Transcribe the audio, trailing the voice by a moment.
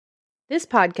This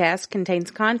podcast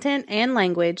contains content and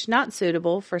language not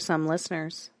suitable for some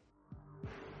listeners.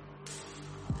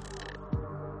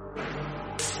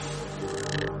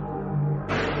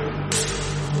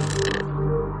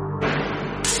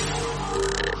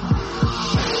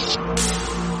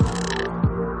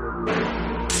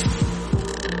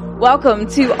 Welcome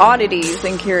to Oddities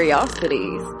and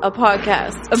Curiosities, a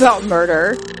podcast about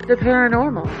murder, The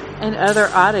paranormal, and other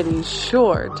oddities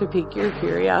sure to pique your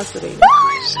curiosity.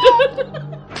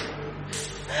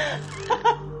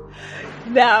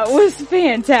 That was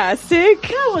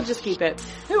fantastic. No, we'll just keep it.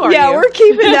 Who are you? Yeah, we're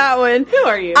keeping that one. Who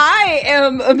are you? I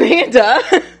am Amanda.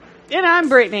 And I'm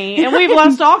Brittany, and we've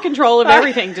lost all control of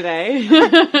everything today.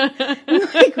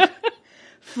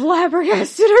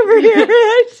 Flabbergasted over here.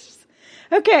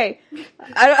 Okay.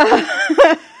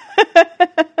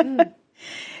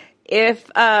 If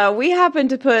we happen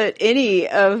to put any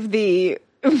of the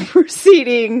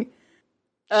preceding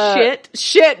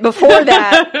shit before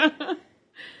that,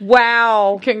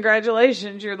 wow.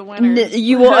 Congratulations, you're the winner.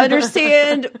 You will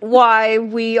understand why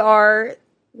we are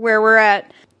where we're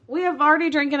at. We have already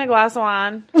drinking a glass of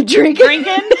wine.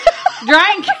 Drinking?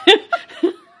 Drank.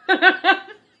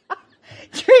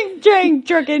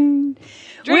 Drinking.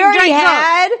 We already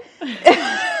had.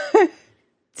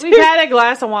 We've had a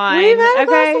glass of wine. We've had a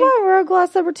glass of wine. We're on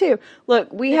glass number 2.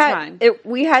 Look, we fine.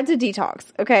 had to detox.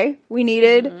 Okay, we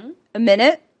needed a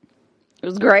minute. It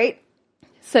was great.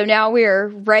 So now we are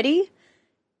ready,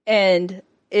 and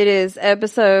it is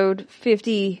episode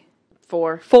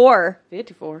 54.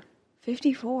 54.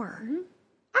 54.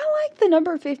 I like the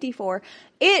number 54.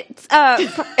 It's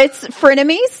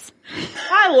frenemies.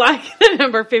 I like the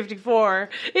number 54.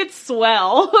 It's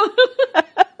swell.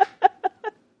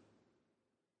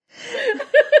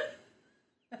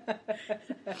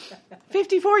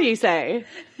 54, you say?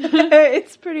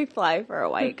 It's pretty fly for a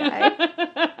white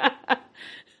guy.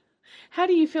 How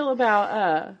do you feel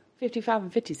about 55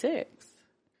 and 56?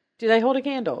 Do they hold a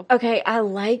candle? Okay, I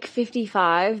like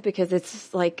 55 because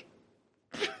it's like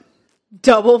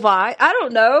double vibe. I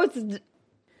don't know.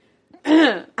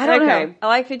 I don't know. I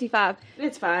like 55.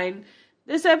 It's fine.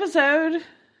 This episode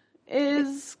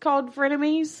is called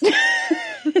Frenemies.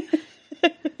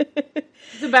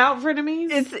 It's about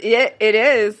frenemies. It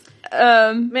is.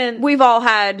 Man, we've all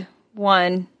had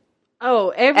one.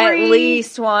 Oh, at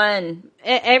least one.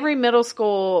 Every middle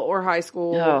school or high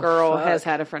school girl has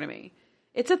had a frenemy.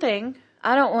 It's a thing.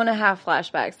 I don't want to have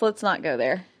flashbacks. Let's not go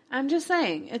there. I'm just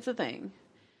saying, it's a thing.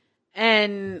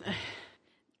 And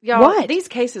y'all, these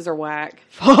cases are whack.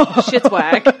 Shit's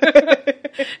whack.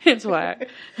 It's whack.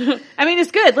 I mean,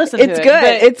 it's good. Listen to it. It's good.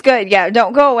 It's good. Yeah,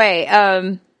 don't go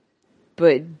away.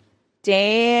 But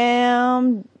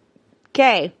damn.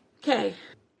 Okay.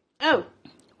 Oh.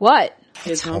 What?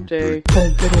 It's hump day.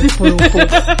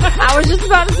 I was just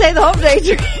about to say the hump day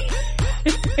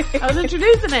treat. I was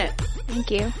introducing it.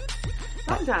 Thank you.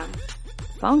 Song time.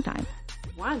 Song time.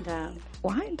 Wine time.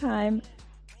 Wine time.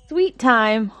 Sweet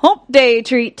time. Hump day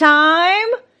treat time.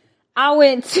 I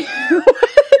went to...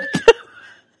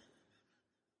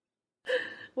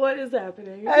 What is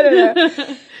happening? I don't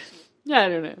know. I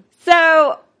don't know.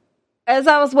 So, as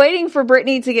I was waiting for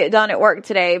Brittany to get done at work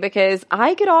today, because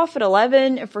I get off at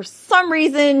 11, and for some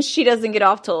reason, she doesn't get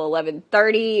off till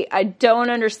 11:30. I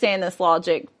don't understand this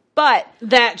logic, but...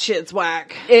 That shit's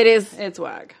whack. It is... It's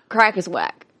whack. Crack is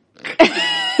whack.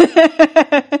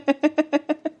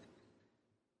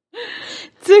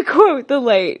 To quote the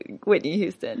late Whitney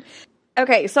Houston.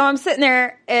 Okay, so I'm sitting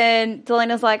there, and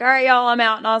Delena's like, all right, y'all, I'm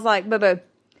out. And I was like, boo-boo.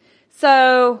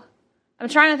 So, I'm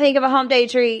trying to think of a hump day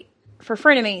treat for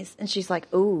frenemies. And she's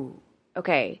like, ooh,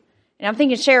 okay. And I'm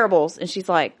thinking shareables. And she's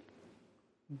like,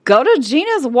 go to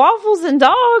Gina's Waffles and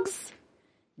Dogs.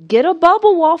 Get a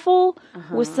bubble waffle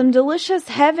with some delicious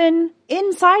heaven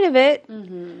inside of it.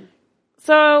 Mm-hmm.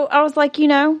 So, I was like,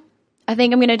 I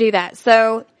think I'm going to do that.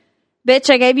 So, bitch,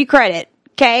 I gave you credit.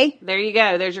 Okay? There you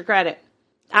go. There's your credit.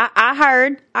 I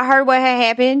heard what had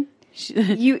happened.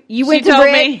 You went she to told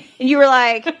Britt, me. and you were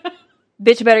like,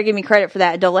 bitch, you better give me credit for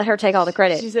that. Don't let her take all the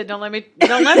credit. She said, don't let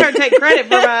her take credit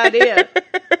for my idea.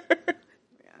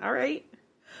 All right.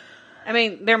 I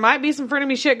mean, there might be some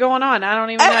frenemy shit going on. I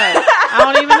don't even know.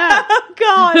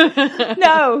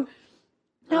 God.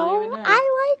 No,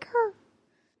 I like her.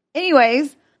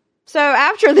 Anyways, so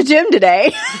after the gym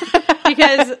today.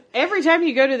 Because every time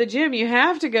you go to the gym, you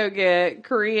have to go get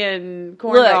Korean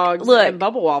corn dogs and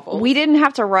bubble waffles. We didn't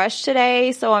have to rush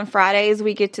today, so on Fridays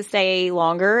we get to stay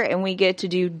longer and we get to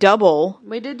do double.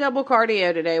 We did double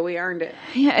cardio today. We earned it.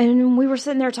 Yeah, and we were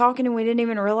sitting there talking and we didn't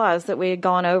even realize that we had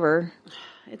gone over.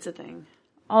 It's a thing.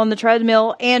 On the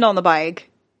treadmill and on the bike.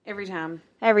 Every time.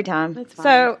 That's fine.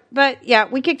 So, but yeah,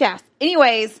 we kicked ass.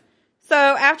 Anyways, so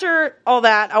after all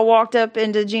that, I walked up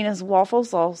into Gina's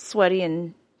Waffles, all sweaty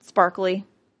and sparkly.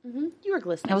 Mm-hmm. You were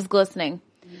glistening. I was glistening.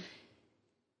 Mm-hmm.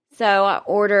 So I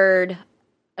ordered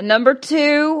a number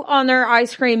 2 on their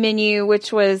ice cream menu,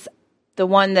 which was the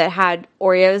one that had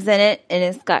Oreos in it, and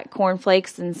it's got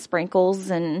cornflakes and sprinkles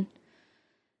and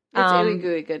it's ooey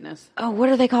gooey goodness. Oh, what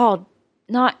are they called?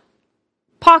 Not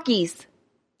Pockies.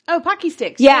 Oh, Pocky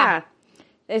sticks. Yeah.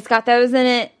 It's got those in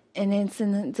it, and it's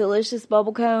in the delicious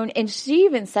bubble cone. And she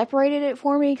even separated it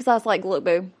for me because I was like, look,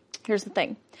 boo, here's the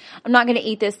thing. I'm not going to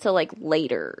eat this till like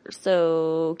later.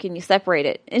 So can you separate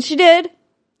it? And she did.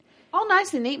 All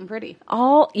nice and neat and pretty.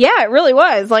 Yeah, it really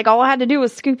was. Like all I had to do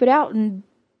was scoop it out and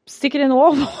stick it in the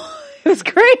waffle. It was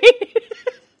great.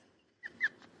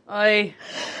 And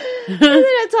then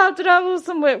I topped it up with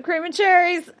some whipped cream and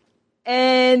cherries.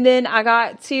 And then I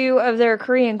got 2 of their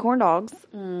Korean corn dogs.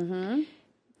 Mm-hmm.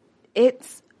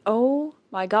 It's, oh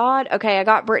my God. Okay, I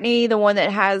got Brittany the one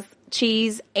that has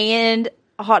cheese and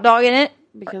a hot dog in it.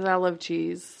 Because I love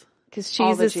cheese. Because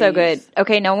cheese is so good.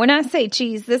 Okay, now when I say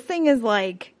cheese, this thing is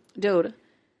like... Dude.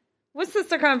 What's the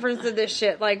circumference of this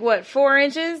shit? Like what, 4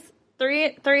 inches?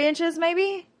 3 inches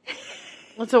maybe?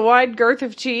 What's a wide girth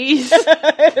of cheese?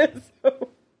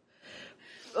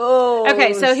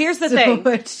 Okay, so here's the thing.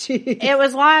 Much cheese. It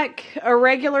was like a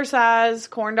regular size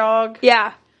corn dog.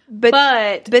 Yeah.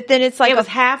 But then it's like it was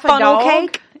half a funnel dog.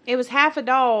 cake. It was half a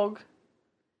dog,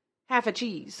 half a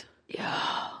cheese.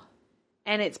 Yeah.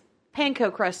 And it's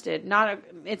panko crusted,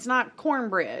 it's not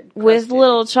cornbread crusted. With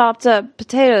little chopped up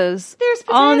potatoes. There's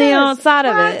potatoes on the outside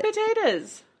of fried it.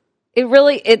 Potatoes. It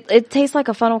really it tastes like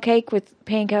a funnel cake with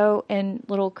panko and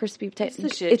little crispy potatoes.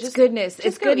 It's the shit. It's goodness.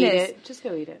 It's goodness. Eat it. Just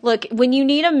go eat it. Look, when you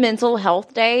need a mental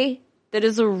health day, that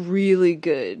is a really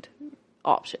good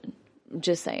option. I'm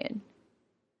just saying.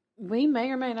 We may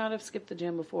or may not have skipped the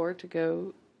gym before to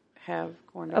go have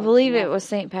corn dogs. I believe it was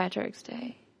St. Patrick's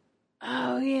Day.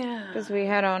 Oh, yeah. Because we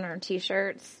had on our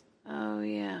t-shirts. Oh,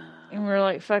 yeah. And we were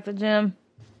like, fuck the gym.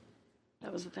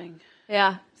 That was the thing.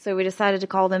 Yeah. So we decided to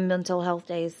call them mental health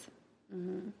days.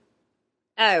 Mm-hmm.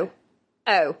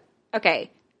 Oh.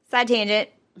 Okay. Side tangent.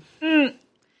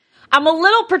 I'm a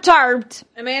little perturbed.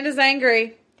 Amanda's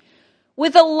angry.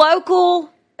 With a local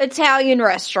Italian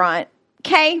restaurant.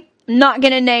 Okay? I'm not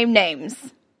going to name names.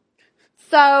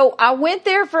 So I went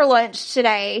there for lunch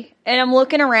today, and I'm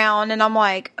looking around, and I'm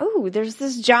like, oh, there's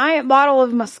this giant bottle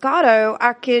of Moscato.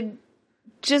 I could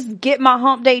just get my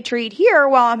hump day treat here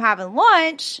while I'm having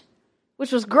lunch,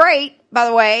 which was great, by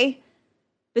the way.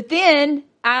 But then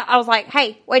I was like,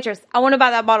 hey, waitress, I want to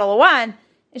buy that bottle of wine.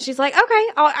 And she's like, okay,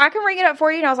 I can ring it up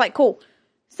for you. And I was like, cool.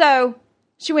 So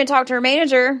she went and talked to her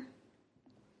manager.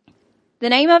 The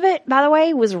name of it, by the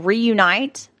way, was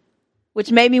Reunite, which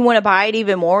made me want to buy it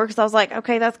even more because I was like,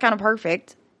 okay, that's kind of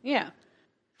perfect. Yeah.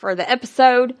 For the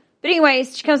episode. But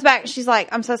anyways, she comes back and she's like,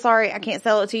 I'm so sorry, I can't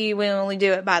sell it to you. We only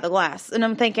do it by the glass. And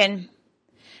I'm thinking,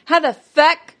 how the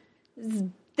fuck does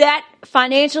that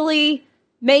financially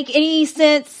make any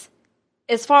sense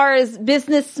as far as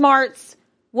business smarts?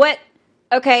 What?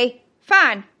 Okay,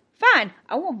 fine.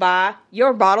 I won't buy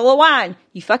your bottle of wine,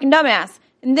 you fucking dumbass.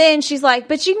 And then she's like,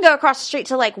 but you can go across the street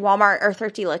to like Walmart or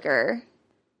Thrifty Liquor.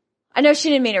 I know she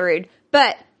didn't mean it rude,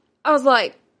 but I was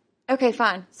like, okay,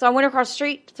 fine. So I went across the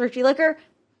street to Thrifty Liquor.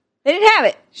 They didn't have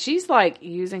it. She's like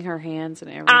using her hands and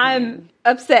everything. I'm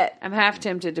upset. I'm half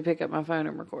tempted to pick up my phone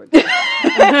and record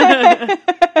that.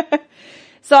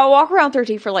 So I walk around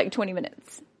Thrifty for like 20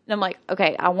 minutes. And I'm like,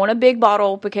 okay, I want a big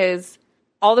bottle because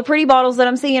all the pretty bottles that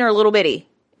I'm seeing are little bitty.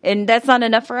 And that's not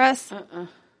enough for us.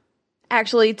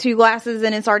 Actually, 2 glasses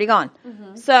and it's already gone.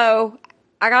 Mm-hmm. So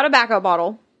I got a backup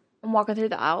bottle. I'm walking through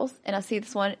the aisles and I see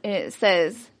this one and it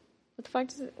says, what the fuck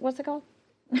is it? What's it called?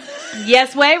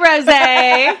 Yes way, Rose.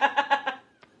 I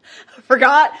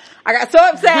forgot. I got so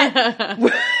upset.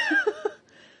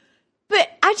 But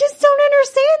I just don't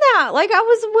understand that. Like, I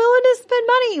was willing to spend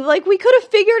money. Like, we could have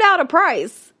figured out a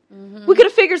price. Mm-hmm. We could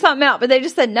have figured something out, but they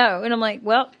just said no. And I'm like,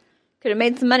 well, could have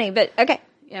made some money, but okay.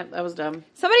 Yeah, that was dumb.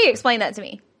 Somebody explain that to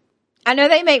me. I know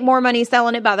they make more money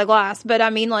selling it by the glass, but I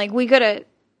mean, like, we could have...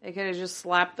 They could have just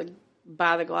slapped the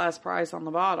by the glass price on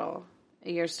the bottle.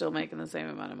 You're still making the same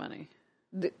amount of money.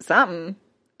 Something.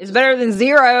 It's better than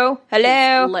zero.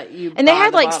 Hello. Let you and they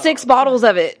had like bottle. 6 bottles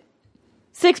of it.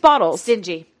 6 bottles.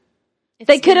 Stingy.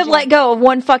 They could have let go of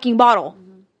 1 fucking bottle.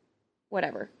 Mm-hmm.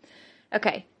 Whatever.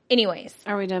 Okay. Anyways.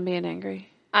 Are we done being angry?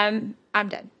 I'm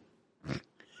done.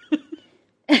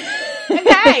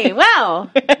 Okay.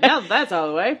 Well, now that's all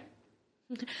the way.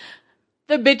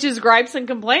 The bitches, gripes, and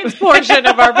complaints portion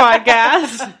of our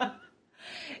podcast.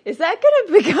 Is that going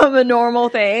to become a normal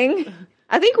thing?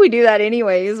 I think we do that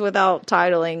anyways without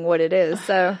titling what it is,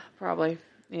 so. Probably,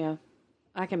 yeah.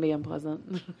 I can be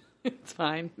unpleasant. It's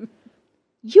fine.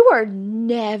 You are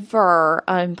never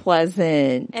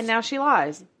unpleasant. And now she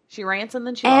lies. She rants and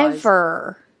then she lies.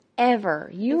 Ever.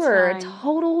 You are a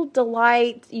total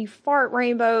delight. You fart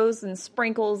rainbows and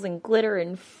sprinkles and glitter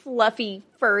and fluffy,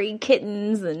 furry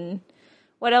kittens and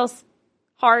what else?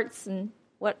 Hearts and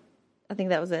what? I think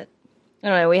that was it. I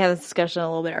don't know. We had this discussion a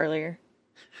little bit earlier.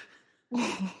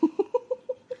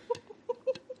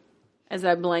 As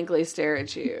I blankly stare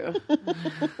at you.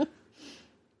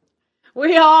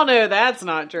 We all know that's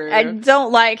not true. I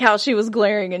don't like how she was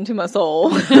glaring into my soul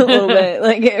a little bit.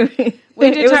 Like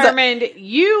we determined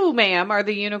you, ma'am, are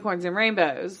the unicorns and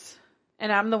rainbows, and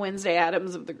I'm the Wednesday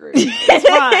Addams of the group. It's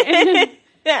fine.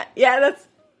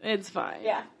 It's fine.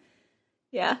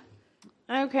 Yeah.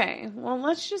 Okay. Well,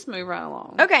 let's just move right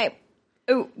along. Okay.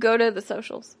 Ooh, go to the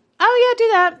socials. Oh yeah,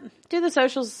 do that. Do the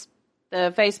socials,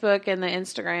 the Facebook and the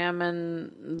Instagram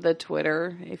and the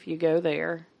Twitter. If you go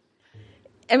there.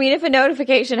 I mean, if a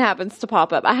notification happens to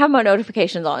pop up, I have my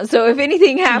notifications on. So if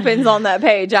anything happens on that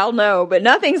page, I'll know. But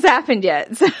nothing's happened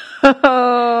yet. So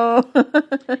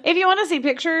if you want to see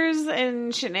pictures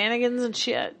and shenanigans and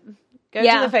shit, go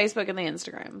to the Facebook and the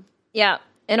Instagram. Yeah.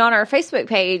 And on our Facebook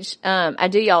page, I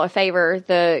do y'all a favor.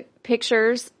 The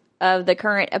pictures of the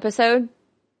current episode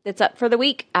that's up for the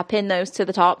week, I pin those to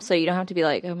the top so you don't have to be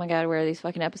like, oh my God, where are these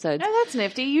fucking episodes? Oh, that's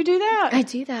nifty. You do that. I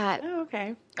do that. Oh,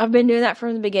 okay. I've been doing that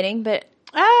from the beginning, but...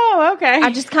 Oh, okay. I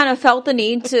just kind of felt the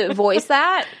need to voice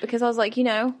that because I was like,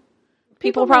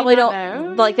 people probably don't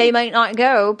know. Like they might not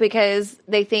go because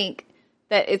they think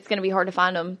that it's going to be hard to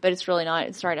find them, but it's really not.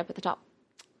 It's right up at the top.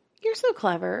 You're so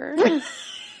clever.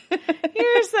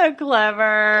 You're so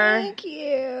clever. Thank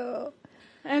you.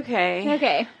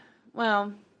 Okay.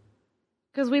 Well,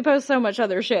 because we post so much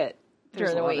other shit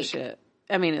during the week. Of shit.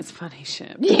 I mean, it's funny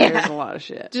shit. But there's a lot of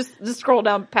shit. Just scroll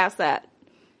down past that.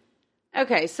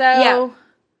 Okay, so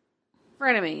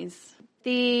frenemies.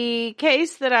 The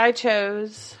case that I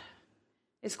chose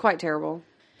is quite terrible,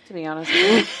 to be honest.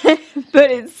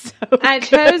 But it's so I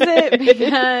chose it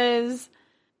because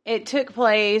it took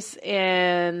place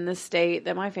in the state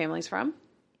that my family's from.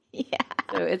 Yeah.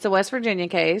 So it's a West Virginia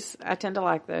case. I tend to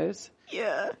like those.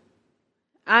 Yeah.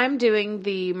 I'm doing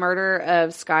the murder of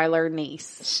Skylar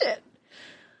Neese. Shit.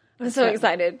 I'm so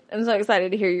excited. I'm so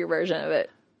excited to hear your version of it.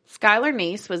 Skylar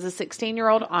Neese was a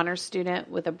 16-year-old honors student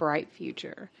with a bright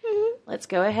future. Mm-hmm. Let's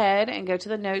go ahead and go to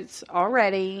the notes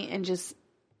already and just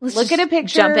look at a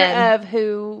picture of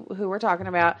who we're talking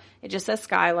about. It just says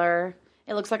Skylar.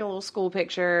 It looks like a little school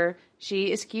picture. She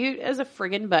is cute as a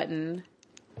friggin' button.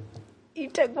 You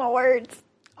took my words.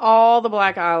 All the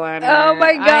black eyeliner. Oh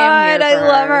my God, I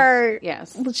love her.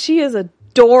 Yes. She is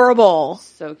adorable.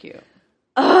 So cute.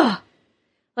 Ugh.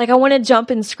 Like I want to jump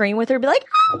and scream with her, be like,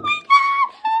 oh my God.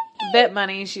 Bet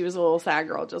money she was a little sad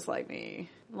girl just like me.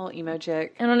 A little emo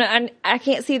chick. I don't know. I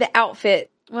can't see the outfit.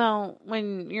 Well,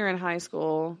 when you're in high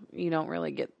school, you don't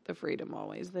really get the freedom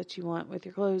always that you want with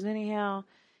your clothes anyhow.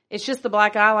 It's just the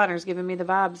black eyeliner's giving me the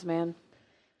vibes, man.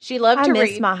 She loved to read. I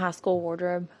miss my high school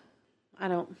wardrobe. I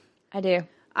don't. I do.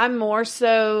 I more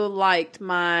so liked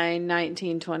my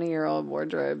 19, 20-year-old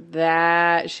wardrobe.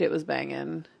 That shit was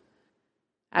banging.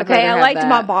 I liked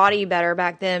my body better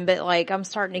back then, but like I'm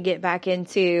starting to get back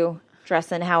into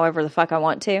dressing however the fuck I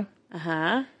want to.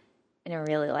 Uh-huh. And I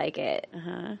really like it.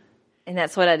 Uh-huh. And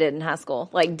that's what I did in high school.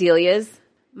 Like Delia's.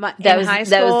 High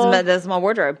school, that was my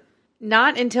wardrobe.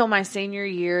 Not until my senior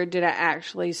year did I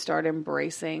actually start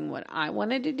embracing what I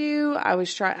wanted to do. I was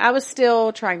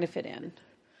still trying to fit in.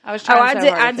 I was trying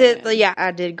I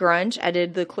did grunge. I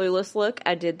did the clueless look.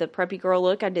 I did the preppy girl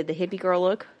look. I did the hippie girl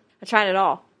look. I tried it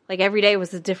all. Like every day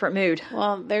was a different mood.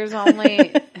 Well, there's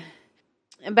only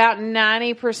about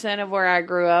 90% of where I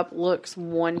grew up looks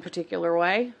one particular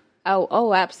way.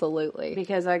 Oh, absolutely.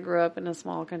 Because I grew up in a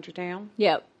small country town.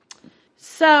 Yep.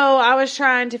 So I was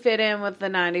trying to fit in with the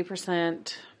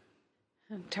 90%.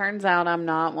 Turns out I'm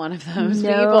not one of those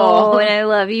people. And I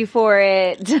love you for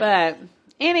it. But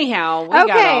anyhow, we got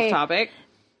off topic.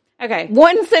 Okay.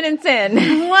 One sentence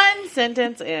in. One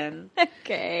sentence in.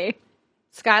 Okay.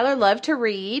 Skylar loved to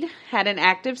read, had an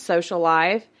active social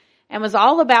life, and was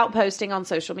all about posting on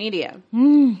social media.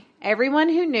 Everyone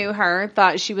who knew her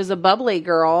thought she was a bubbly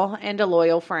girl and a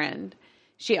loyal friend.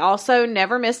 She also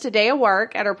never missed a day of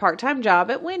work at her part-time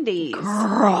job at Wendy's.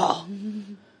 Girl.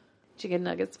 Chicken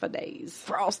nuggets for days.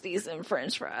 Frosties and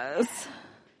french fries.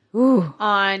 Ooh.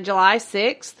 On July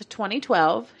 6th,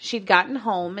 2012, she'd gotten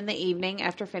home in the evening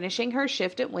after finishing her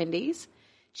shift at Wendy's.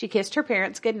 She kissed her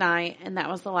parents goodnight, and that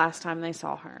was the last time they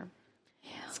saw her.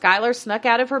 Skylar snuck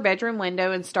out of her bedroom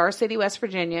window in Star City, West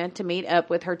Virginia to meet up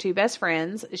with her 2 best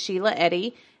friends, Sheila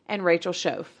Eddy and Rachel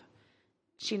Schoaf.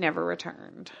 She never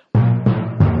returned.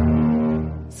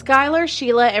 Skylar,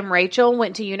 Sheila, and Rachel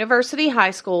went to University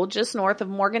High School just north of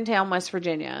Morgantown, West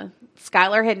Virginia.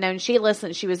 Skylar had known Sheila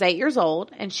since she was 8 years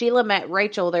old, and Sheila met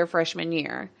Rachel their freshman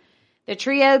year. The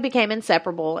trio became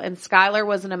inseparable, and Skylar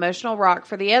was an emotional rock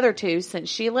for the other 2 since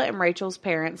Sheila and Rachel's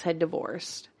parents had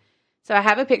divorced. So I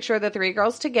have a picture of the 3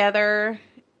 girls together.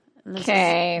 This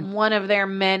is one of their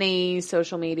many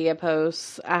social media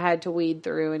posts I had to weed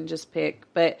through and just pick.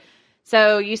 But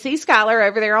so you see Skylar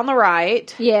over there on the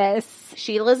right. Yes.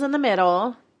 Sheila's in the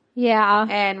middle. Yeah.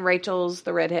 And Rachel's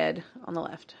the redhead on the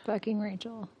left. Fucking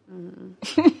Rachel.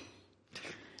 Mm-hmm.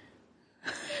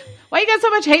 Why you got so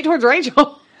much hate towards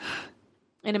Rachel?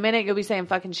 In a minute, you'll be saying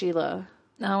fucking Sheila.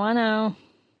 Oh, I know.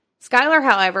 Skylar,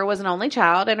 however, was an only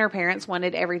child, and her parents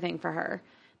wanted everything for her.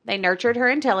 They nurtured her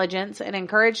intelligence and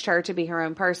encouraged her to be her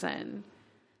own person.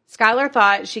 Skylar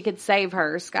thought she could save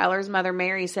her. Skylar's mother,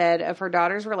 Mary, said of her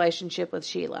daughter's relationship with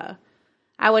Sheila.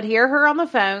 I would hear her on the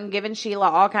phone giving Sheila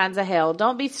all kinds of hell.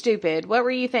 Don't be stupid. What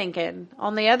were you thinking?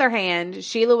 On the other hand,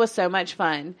 Sheila was so much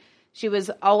fun. She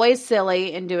was always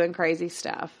silly and doing crazy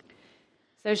stuff.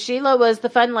 So Sheila was the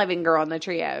fun-loving girl in the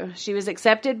trio. She was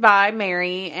accepted by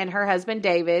Mary and her husband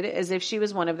David as if she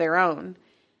was one of their own.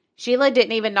 Sheila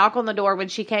didn't even knock on the door when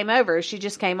she came over. She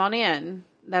just came on in.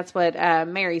 That's what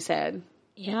Mary said.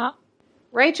 Yeah.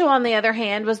 Rachel, on the other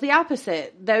hand, was the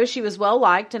opposite. Though she was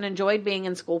well-liked and enjoyed being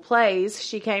in school plays,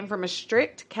 she came from a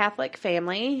strict Catholic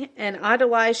family and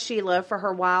idolized Sheila for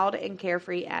her wild and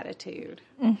carefree attitude.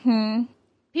 Mm-hmm.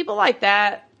 People like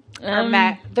that,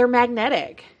 they're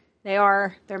magnetic. They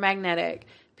are. They're magnetic.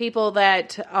 People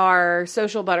that are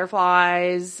social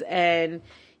butterflies and,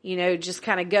 you know, just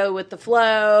kind of go with the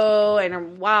flow and are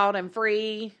wild and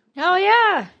free. Oh,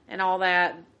 yeah. And all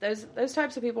that. Those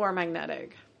types of people are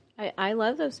magnetic. I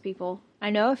love those people.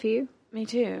 I know a few. Me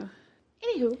too.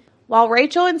 Anywho. While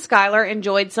Rachel and Skylar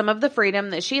enjoyed some of the freedom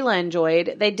that Sheila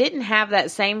enjoyed, they didn't have that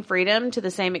same freedom to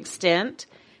the same extent.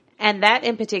 And that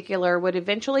in particular would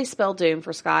eventually spell doom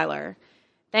for Skylar.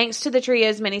 Thanks to the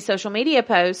trio's many social media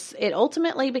posts, it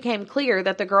ultimately became clear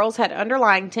that the girls had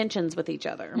underlying tensions with each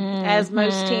other, as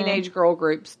most teenage girl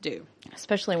groups do.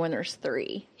 Especially when there's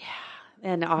 3. Yeah.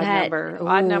 And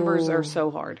odd numbers are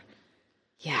so hard.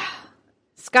 Yeah.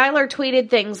 Skylar tweeted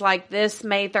things like this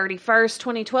May 31st,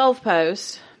 2012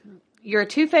 post. You're a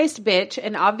two-faced bitch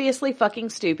and obviously fucking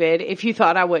stupid if you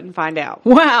thought I wouldn't find out.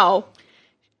 Wow.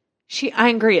 She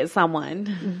angry at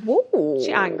someone. Whoa.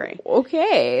 She angry.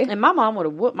 Okay. And my mom would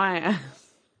have whooped my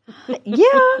ass.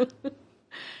 Yeah.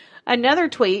 Another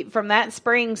tweet from that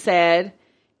spring said,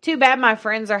 too bad my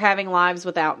friends are having lives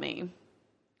without me.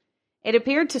 It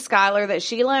appeared to Skylar that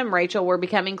Sheila and Rachel were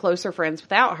becoming closer friends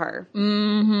without her.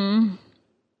 Mm-hmm.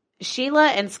 Sheila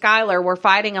and Skylar were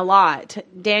fighting a lot.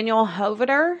 Daniel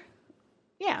Hovater?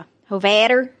 Yeah.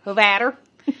 Hovater.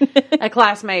 A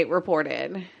classmate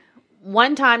reported.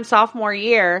 One time sophomore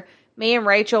year, me and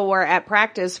Rachel were at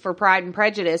practice for Pride and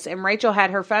Prejudice, and Rachel had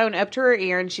her phone up to her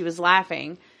ear and she was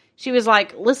laughing. She was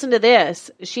like, listen to this.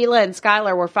 Sheila and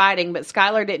Skylar were fighting, but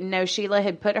Skylar didn't know Sheila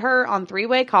had put her on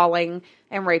 3-way calling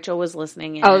and Rachel was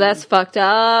listening in. Oh, that's fucked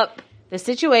up. The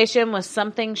situation was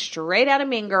something straight out of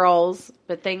Mean Girls,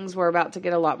 but things were about to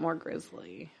get a lot more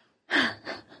grisly.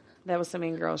 That was some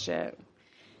Mean Girl shit.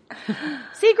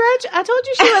 See, Gretch, I told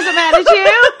you she wasn't mad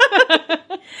at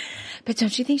you. But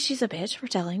don't you think she's a bitch for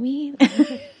telling me?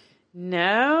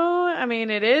 No, I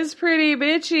mean, it is pretty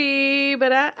bitchy,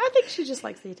 but I think she just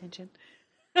likes the attention.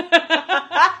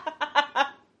 I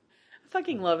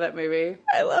fucking love that movie.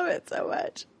 I love it so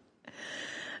much.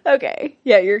 Okay.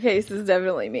 Yeah, your case is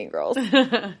definitely Mean Girls.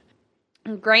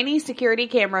 Grainy security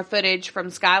camera footage from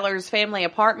Skylar's family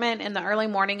apartment in the early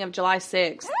morning of July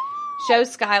 6th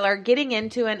shows Skylar getting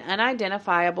into an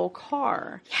unidentifiable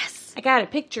car. Yes. I got a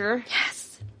picture.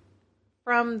 Yes.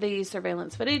 From the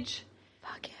surveillance footage.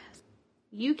 Fuck yes.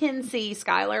 You can see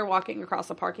Skylar walking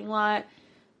across a parking lot,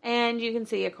 and you can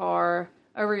see a car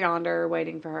over yonder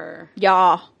waiting for her.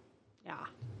 Yeah. Yeah.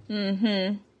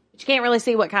 Mm-hmm. But you can't really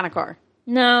see what kind of car.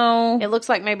 No. It looks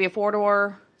like maybe a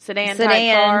 4-door sedan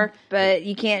type car. But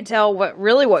you can't tell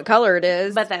what color it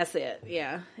is. But that's it.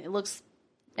 Yeah. It looks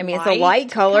it's a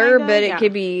light color, kinda, but it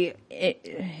could be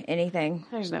anything.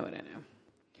 There's no way to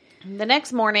know. The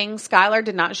next morning, Skylar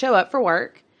did not show up for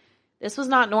work. This was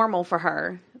not normal for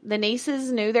her. The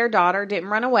nieces knew their daughter didn't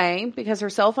run away because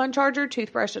her cell phone charger,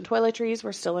 toothbrush, and toiletries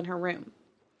were still in her room.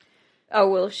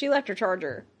 Oh, well, she left her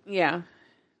charger. Yeah.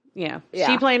 Yeah.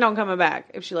 She planned on coming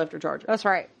back if she left her charger. That's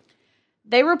right.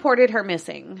 They reported her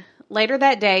missing. Later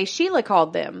that day, Sheila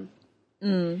called them.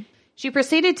 She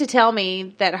proceeded to tell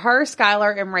me that her,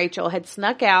 Skylar, and Rachel had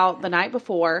snuck out the night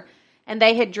before, and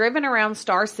they had driven around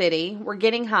Star City, were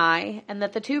getting high, and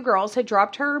that the two girls had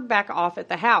dropped her back off at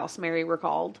the house, Mary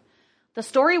recalled. The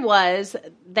story was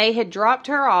they had dropped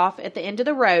her off at the end of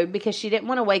the road because she didn't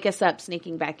want to wake us up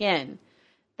sneaking back in.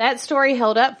 That story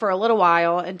held up for a little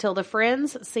while until the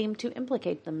friends seemed to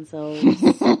implicate themselves.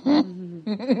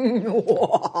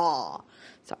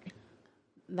 Sorry.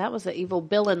 That was an evil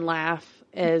Billin laugh,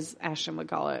 as Ashton would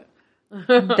call it.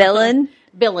 Billin?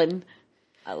 Billin.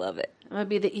 I love it. I'm going to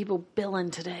be the evil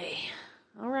Billin today.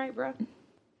 All right, bro. I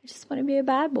just want to be a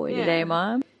bad boy today,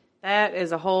 Mom. That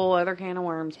is a whole other can of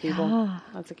worms, people. Yeah.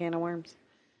 That's a can of worms.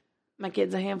 My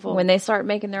kid's a handful. When they start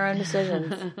making their own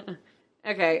decisions.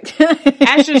 Okay.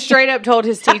 Ashton straight up told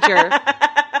his teacher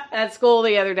at school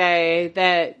the other day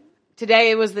that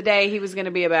today was the day he was going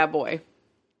to be a bad boy.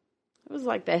 It was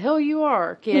like, the hell you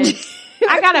are, kid.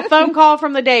 I got a phone call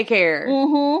from the daycare.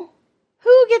 Mm-hmm.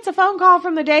 Who gets a phone call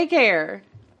from the daycare?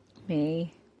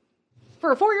 Me.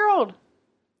 For a 4-year-old?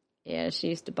 Yeah, she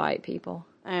used to bite people.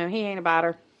 Oh, he ain't a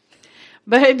biter.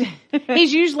 But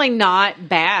he's usually not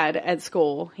bad at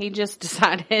school. He just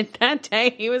decided that day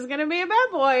he was going to be a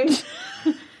bad boy.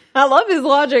 I love his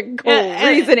logical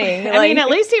reasoning. I mean, at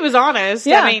least he was honest.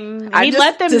 Yeah, I mean, he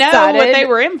let them know what they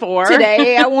were in for.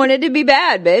 Today, I wanted to be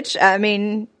bad, bitch. I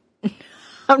mean,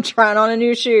 I'm trying on a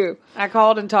new shoe. I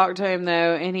called and talked to him,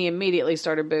 though, and he immediately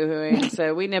started boo-hooing.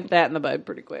 So we nipped that in the bud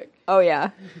pretty quick. Oh,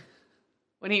 yeah.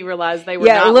 When he realized they were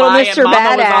not little lying, Mr. Mama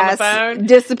Badass was on the phone.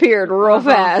 Disappeared real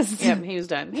fast. Yep, he was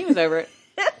done. He was over it.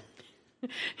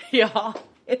 Y'all.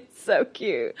 It's so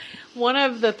cute. One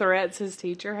of the threats his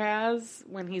teacher has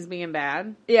when he's being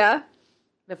bad. Yeah.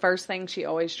 The first thing she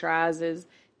always tries is,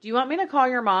 do you want me to call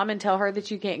your mom and tell her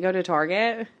that you can't go to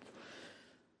Target?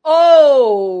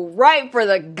 Oh, right for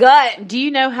the gut. Do you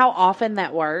know how often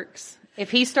that works? If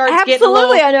he starts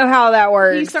Absolutely, I know how that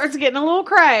works. He starts getting a little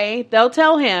cray, they'll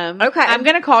tell him, okay, I'm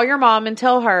going to call your mom and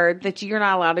tell her that you're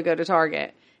not allowed to go to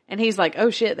Target. And he's like, oh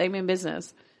shit, they mean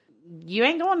business. You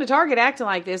ain't going to Target acting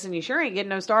like this, and you sure ain't getting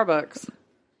no Starbucks.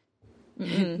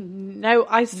 No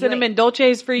ice cinnamon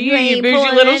dolces for you, you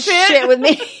bougie little shit with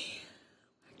me.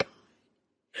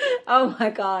 Oh my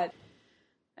God.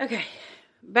 Okay.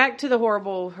 Back to the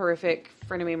horrible, horrific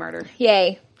frenemy murder.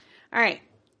 Yay. All right.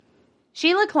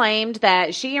 Sheila claimed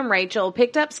that she and Rachel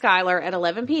picked up Skylar at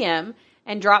 11 p.m.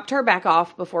 and dropped her back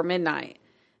off before midnight.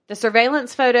 The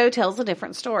surveillance photo tells a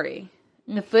different story.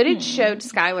 The footage showed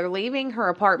Skylar leaving her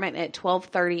apartment at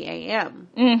 12:30 a.m.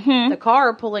 The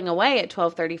car pulling away at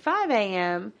 12:35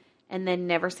 a.m. and then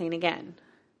never seen again.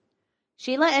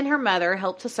 Sheila and her mother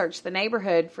helped to search the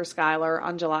neighborhood for Skylar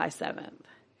on July 7th.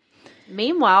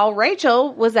 Meanwhile,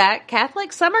 Rachel was at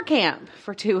Catholic summer camp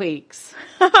for 2 weeks.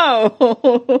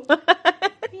 Oh.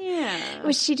 Yeah.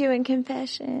 Was she doing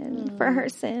confession for her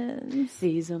sins?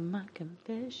 These are my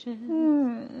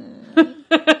confessions.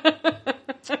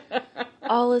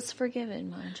 All is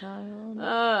forgiven, my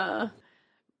child.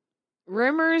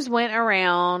 Rumors went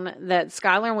around that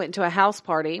Skylar went to a house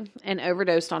party and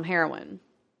overdosed on heroin.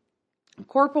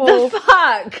 Corporal... The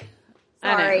fuck?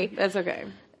 Sorry. I know, that's okay.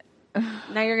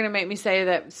 Now you're going to make me say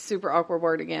that super awkward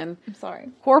word again. I'm sorry.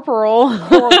 Corporal.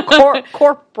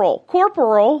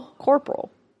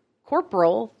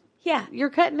 Corporal. Yeah. You're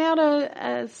cutting out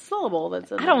a syllable that's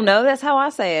in I don't know. That's how I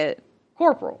say it.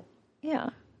 Corporal. Yeah.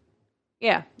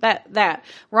 Yeah, that.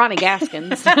 Ronnie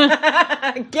Gaskins.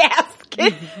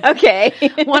 Gaskins. Okay.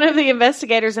 One of the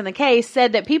investigators in the case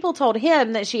said that people told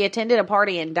him that she attended a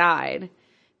party and died.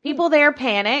 People there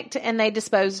panicked and they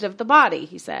disposed of the body,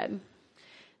 he said.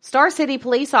 Star City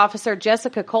police officer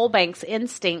Jessica Colbank's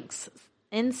instincts,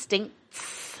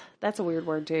 that's a weird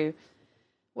word too.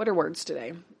 What are words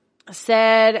today?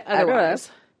 Said otherwise.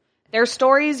 Their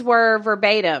stories were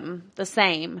verbatim, the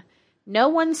same. No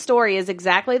one's story is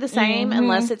exactly the same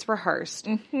unless it's rehearsed.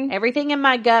 Everything in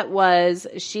my gut was,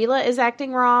 Sheila is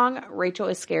acting wrong, Rachel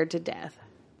is scared to death.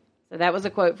 So that was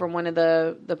a quote from one of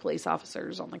the police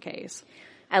officers on the case.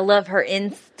 I love her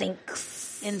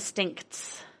instincts.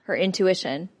 Her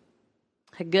intuition.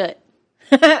 Her gut.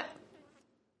 That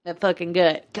fucking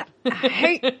gut. I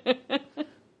hate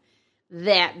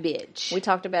that bitch. We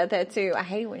talked about that too. I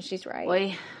hate it when she's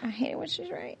right. I hate it when she's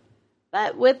right.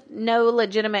 But with no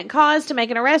legitimate cause to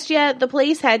make an arrest yet, the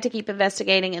police had to keep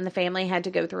investigating and the family had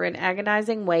to go through an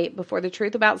agonizing wait before the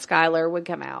truth about Skylar would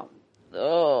come out.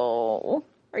 Oh.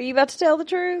 Are you about to tell the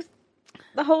truth?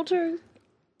 The whole truth?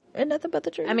 And nothing but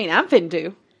the truth? I mean, I'm finna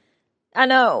to. I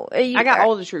know. I got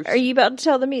all the truth. Are you about to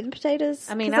tell the meat and potatoes?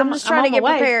 I mean, I'm just trying to get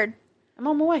prepared. I'm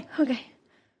on my way. Okay.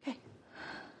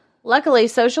 Luckily,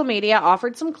 social media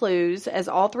offered some clues as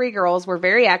all three girls were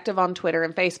very active on Twitter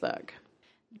and Facebook.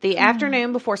 The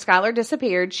afternoon before Skylar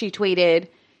disappeared, she tweeted,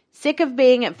 "Sick of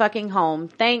being at fucking home.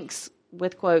 Thanks,"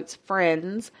 with quotes,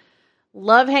 "friends.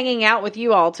 Love hanging out with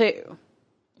you all too."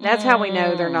 That's how we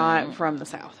know they're not from the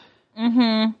South.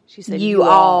 Mm-hmm. She said, you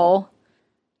all.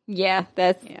 Yeah,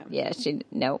 that's, yeah,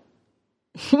 nope.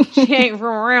 She ain't from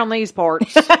around these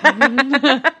parts.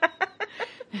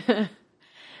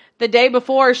 The day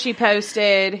before, she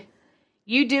posted,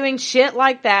 "You doing shit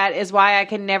like that is why I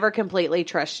can never completely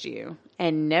trust you."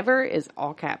 And never is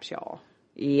all caps, y'all.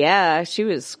 Yeah, she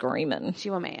was screaming. She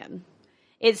was mad.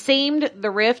 It seemed the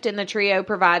rift in the trio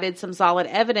provided some solid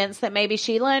evidence that maybe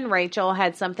Sheila and Rachel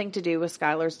had something to do with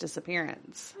Skylar's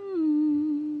disappearance.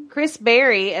 Chris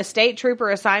Berry, a state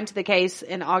trooper assigned to the case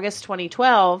in August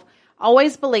 2012,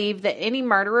 always believed that any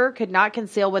murderer could not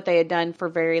conceal what they had done for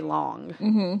very long.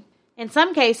 Mm-hmm. In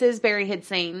some cases, Berry had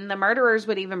seen, the murderers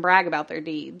would even brag about their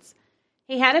deeds.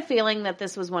 He had a feeling that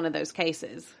this was one of those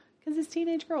cases. Because it's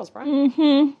teenage girls, right?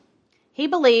 Mm-hmm. He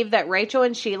believed that Rachel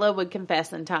and Sheila would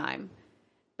confess in time.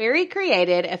 Berry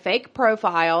created a fake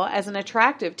profile as an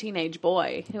attractive teenage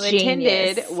boy who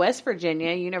attended West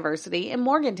Virginia University in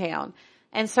Morgantown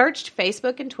and searched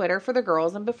Facebook and Twitter for the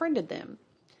girls and befriended them.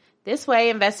 This way,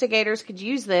 investigators could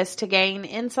use this to gain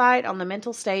insight on the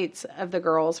mental states of the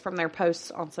girls from their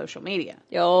posts on social media.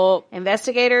 Yup.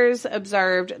 Investigators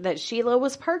observed that Sheila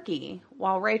was perky,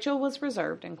 while Rachel was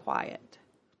reserved and quiet.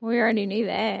 We already knew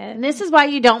that. And this is why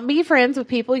you don't be friends with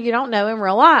people you don't know in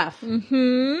real life.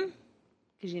 Mm-hmm.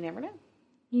 Because you never know.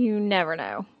 You never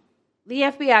know. The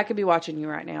FBI could be watching you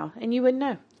right now, and you wouldn't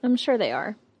know. I'm sure they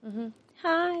are. Mm-hmm.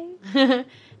 Hi.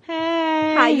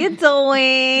 Hey. How you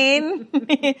doing?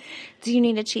 Do you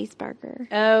need a cheeseburger?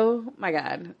 Oh, my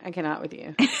God. I cannot with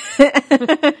you.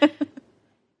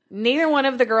 Neither one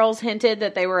of the girls hinted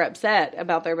that they were upset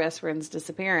about their best friend's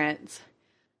disappearance.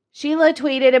 Sheila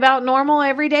tweeted about normal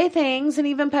everyday things and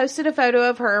even posted a photo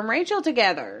of her and Rachel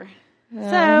together.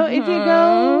 So if you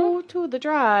go to the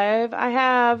drive,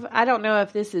 I don't know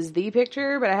if this is the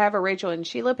picture, but I have a Rachel and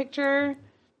Sheila picture.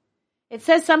 It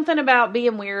says something about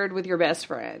being weird with your best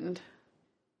friend.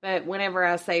 But whenever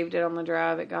I saved it on the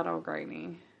drive, it got all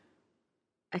grainy.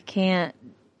 I can't.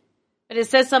 But it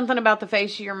says something about the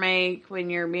face you make when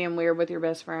you're being weird with your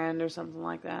best friend or something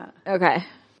like that. Okay.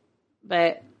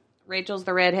 But Rachel's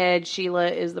the redhead, Sheila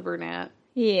is the brunette.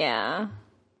 Yeah.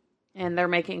 And they're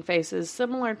making faces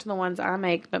similar to the ones I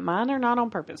make, but mine are not on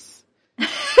purpose.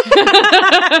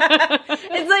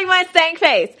 It's like my stank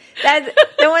face. That's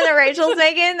the one that Rachel's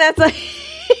making. That's like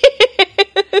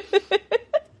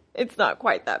it's not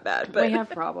quite that bad, but we have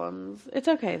problems. It's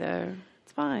okay though.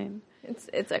 It's fine.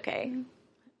 It's okay.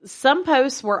 Some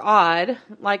posts were odd,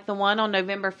 like the one on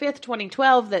November 5th,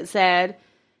 2012 that said,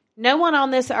 "No one on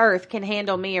this earth can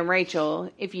handle me and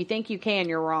Rachel. If you think you can,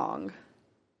 you're wrong."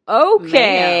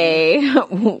 Okay.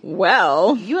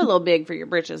 Well, you a little big for your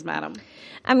britches, madam.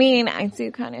 I mean, I do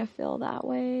kind of feel that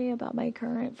way about my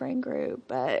current friend group,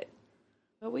 but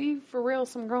we, for real,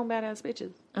 some grown badass bitches.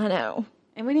 I know.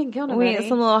 And we didn't kill nobody. We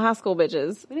some little high school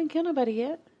bitches. We didn't kill nobody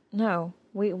yet. No.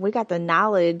 We got the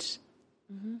knowledge.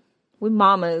 Mm-hmm. We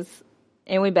mamas.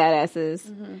 And we badasses.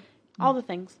 Mm-hmm. All the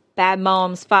things. Bad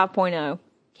moms 5.0.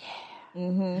 Yeah.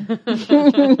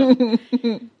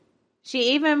 Mm-hmm.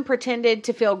 She even pretended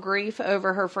to feel grief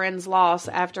over her friend's loss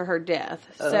after her death.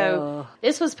 So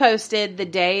this was posted the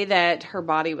day that her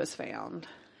body was found.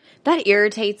 That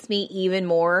irritates me even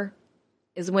more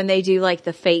is when they do like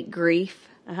the fake grief.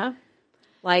 Uh-huh.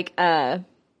 Like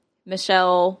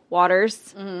Michelle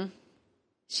Waters. Mm-hmm.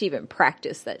 She even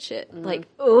practiced that shit. Mm-hmm. Like,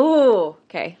 ooh.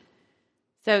 Okay.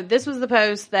 So this was the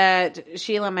post that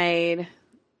Sheila made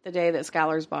the day that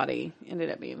Skylar's body ended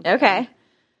up being found. Okay.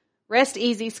 "Rest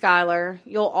easy, Skylar.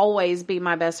 You'll always be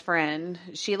my best friend."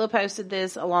 Sheila posted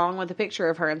this along with a picture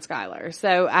of her and Skylar.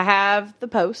 So I have the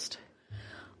post.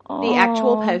 Aww. The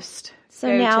actual post.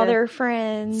 So now they're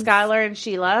friends. Skylar and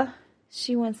Sheila.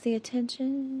 She wants the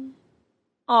attention.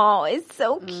 Oh, it's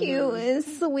so cute and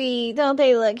sweet. Don't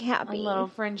they look happy? A little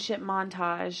friendship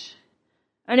montage.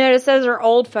 I noticed those are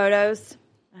old photos.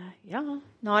 Yeah.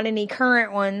 Not any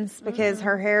current ones because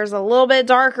her hair's a little bit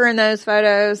darker in those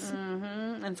photos.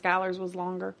 Mm-hmm. And Skylar's was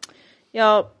longer.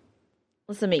 Yup.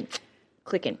 Listen to me.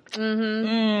 Clicking. Mm-hmm.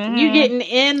 Mm-hmm. You getting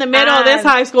in the middle of this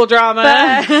high school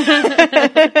drama.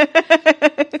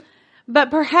 But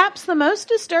perhaps the most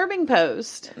disturbing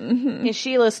post is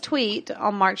Sheila's tweet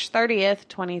on March 30th,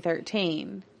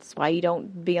 2013. That's why you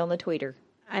don't be on the Twitter.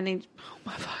 Oh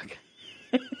my fuck.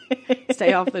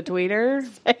 Stay off the tweeter.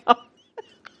 Stay off.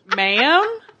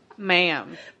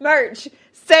 Ma'am. Merch.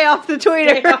 Stay off the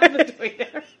tweeter. Stay off the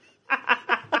tweeter.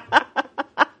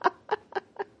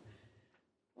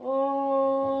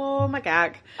 Oh, my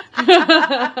gag.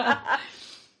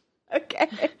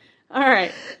 Okay. All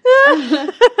right.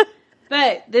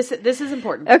 But this is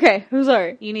important. Okay. I'm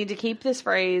sorry. You need to keep this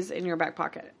phrase in your back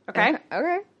pocket. Okay?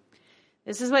 Okay.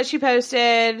 This is what she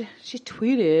posted. She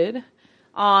tweeted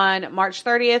on March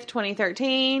 30th,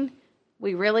 2013.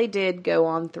 We really did go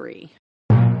on 3.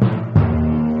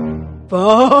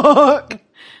 Fuck.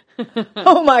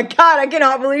 Oh my God. I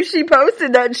cannot believe she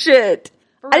posted that shit.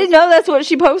 I didn't know that's what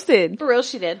she posted. For real,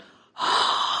 she did.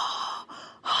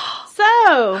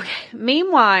 So,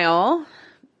 meanwhile,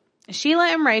 Sheila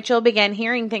and Rachel began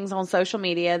hearing things on social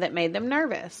media that made them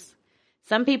nervous.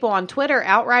 Some people on Twitter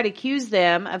outright accused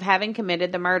them of having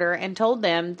committed the murder and told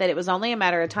them that it was only a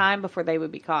matter of time before they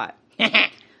would be caught.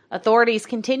 Authorities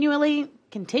continually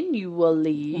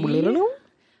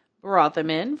brought them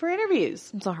in for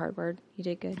interviews. It's a hard word. You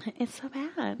did good. It's so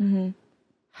bad. Mm-hmm.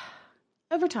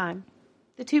 Over time,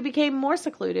 the two became more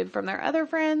secluded from their other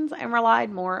friends and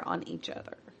relied more on each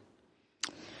other.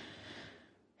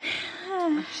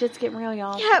 Shit's getting real,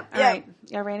 y'all. Yep. All right.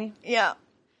 Y'all ready? Yeah.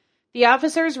 The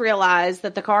officers realized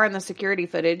that the car in the security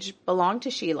footage belonged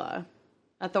to Sheila.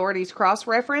 Authorities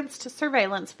cross-referenced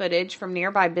surveillance footage from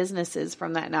nearby businesses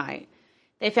from that night.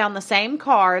 They found the same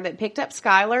car that picked up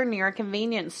Skylar near a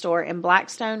convenience store in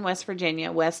Blackstone, West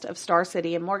Virginia, west of Star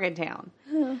City and Morgantown.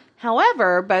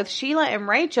 However, both Sheila and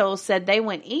Rachel said they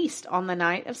went east on the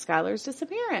night of Skylar's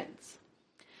disappearance.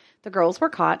 The girls were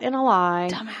caught in a lie.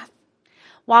 Dumbass.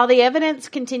 While the evidence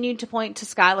continued to point to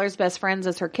Skylar's best friends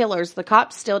as her killers, the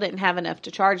cops still didn't have enough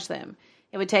to charge them.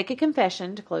 It would take a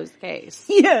confession to close the case.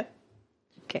 Yeah.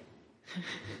 Okay.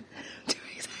 Too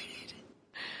excited.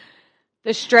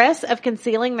 The stress of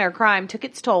concealing their crime took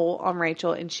its toll on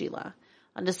Rachel and Sheila.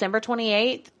 On December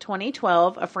 28th,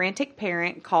 2012, a frantic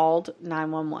parent called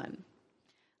 911.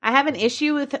 I have an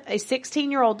issue with a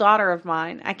 16-year-old daughter of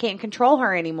mine. I can't control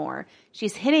her anymore.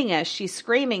 She's hitting us. She's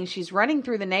screaming. She's running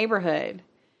through the neighborhood.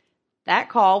 That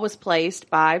call was placed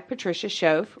by Patricia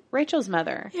Schoaf, Rachel's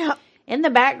mother. Yeah. In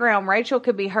the background, Rachel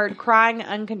could be heard crying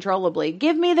uncontrollably.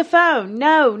 Give me the phone.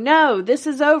 No, this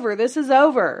is over. This is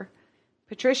over.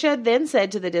 Patricia then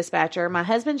said to the dispatcher, my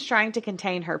husband's trying to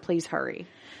contain her. Please hurry.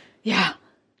 Yeah.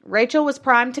 Rachel was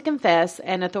primed to confess,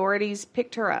 and authorities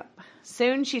picked her up.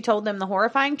 Soon she told them the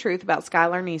horrifying truth about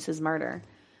Skylar Neese's murder.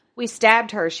 We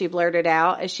stabbed her, she blurted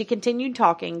out. As she continued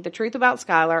talking, the truth about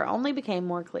Skylar only became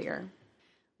more clear.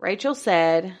 Rachel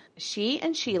said she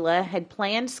and Sheila had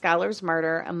planned Skylar's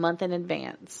murder a month in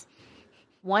advance.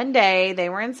 One day, they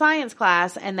were in science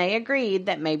class, and they agreed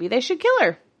that maybe they should kill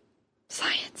her.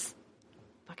 Science.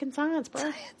 Fucking science, bro.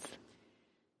 Science.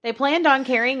 They planned on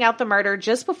carrying out the murder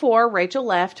just before Rachel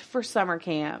left for summer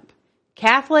camp.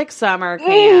 Catholic summer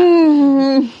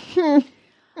camp.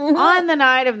 On the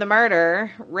night of the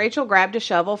murder, Rachel grabbed a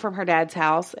shovel from her dad's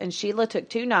house, and Sheila took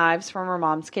 2 knives from her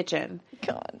mom's kitchen.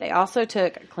 God. They also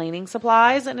took cleaning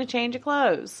supplies and a change of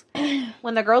clothes.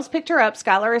 When the girls picked her up,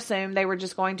 Skylar assumed they were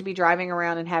just going to be driving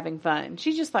around and having fun.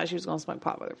 She just thought she was going to smoke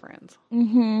pot with her friends.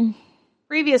 Mm-hmm.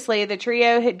 Previously, the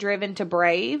trio had driven to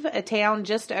Brave, a town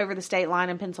just over the state line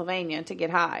in Pennsylvania, to get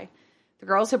high. The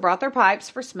girls had brought their pipes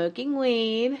for smoking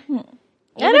weed.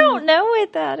 I don't know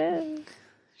what that is.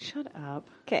 Shut up.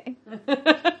 Okay.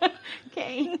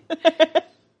 Okay.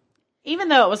 Even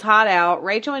though it was hot out,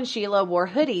 Rachel and Sheila wore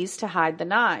hoodies to hide the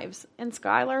knives, and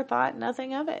Skylar thought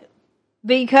nothing of it.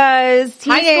 Because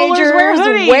High teenagers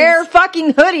schoolers wear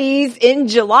fucking hoodies in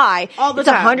July. All the it's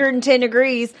time. 110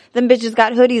 degrees. Them bitches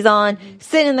got hoodies on,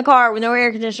 sitting in the car with no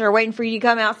air conditioner, waiting for you to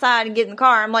come outside and get in the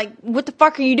car. I'm like, what the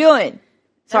fuck are you doing?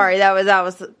 Sorry, that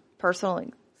was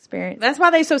personal experience. That's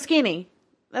why they so skinny.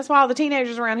 That's why all the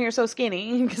teenagers around here are so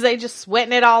skinny, because they just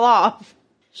sweating it all off.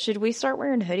 Should we start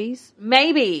wearing hoodies?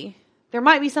 Maybe. There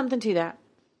might be something to that.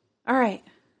 All right.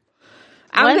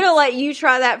 I'm going to let you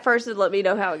try that first and let me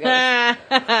know how it goes.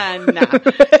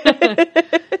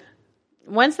 No.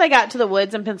 Once they got to the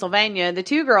woods in Pennsylvania, the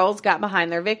 2 girls got behind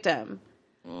their victim.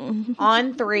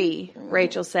 On 3,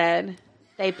 Rachel said.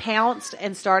 They pounced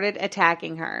and started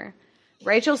attacking her.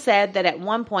 Rachel said that at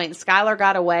one point Skylar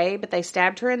got away, but they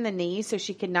stabbed her in the knee so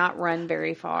she could not run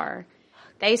very far.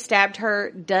 They stabbed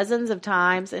her dozens of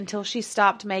times until she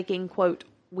stopped making, quote,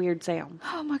 weird sounds.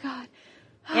 Oh my God.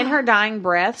 In her dying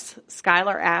breaths,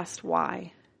 Skylar asked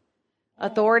why.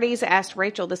 Authorities asked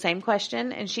Rachel the same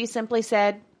question, and she simply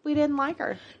said, we didn't like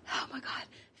her. Oh my God.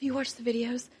 Have you watched the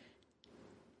videos?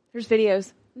 There's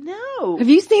videos. No. Have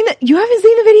you seen that? You haven't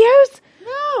seen the videos?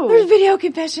 No. There's video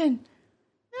confession.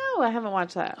 No, I haven't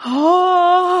watched that.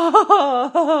 Oh,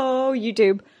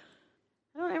 YouTube.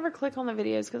 I don't ever click on the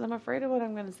videos because I'm afraid of what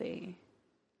I'm going to see.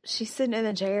 She's sitting in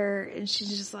the chair and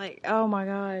she's just like, oh my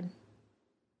God.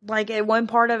 Like at one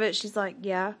part of it, she's like,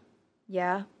 yeah.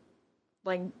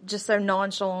 Like just so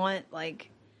nonchalant, like,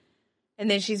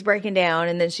 and then she's breaking down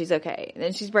and then she's okay. And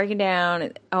then she's breaking down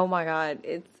and oh my God,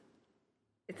 it's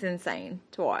insane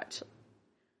to watch.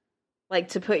 Like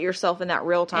to put yourself in that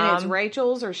real time. And it's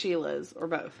Rachel's or Sheila's or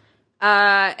both?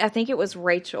 I think it was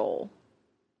Rachel.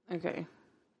 Okay.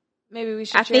 Maybe we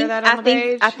should share that on the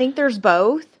page. I think there's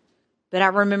both, but I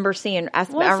remember seeing.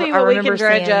 We'll see what we can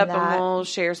dredge up and we'll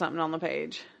share something on the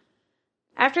page.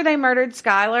 After they murdered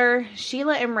Skylar,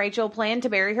 Sheila and Rachel planned to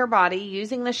bury her body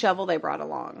using the shovel they brought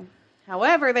along.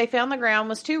 However, they found the ground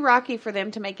was too rocky for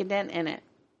them to make a dent in it.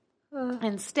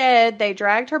 Instead, they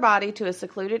dragged her body to a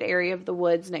secluded area of the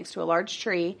woods next to a large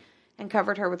tree and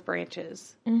covered her with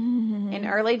branches. Mm-hmm. In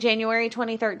early January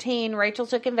 2013, Rachel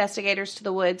took investigators to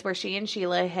the woods where she and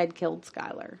Sheila had killed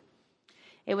Skylar.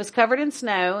 It was covered in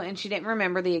snow, and she didn't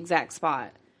remember the exact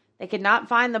spot. They could not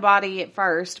find the body at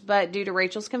first, but due to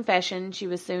Rachel's confession, she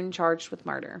was soon charged with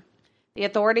murder. The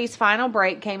authorities' final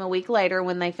break came a week later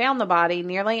when they found the body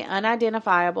nearly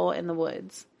unidentifiable in the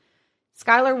woods.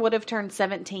 Skylar would have turned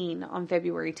 17 on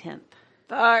February 10th.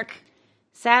 Fuck.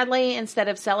 Sadly, instead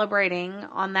of celebrating,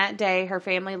 on that day, her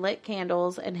family lit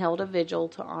candles and held a vigil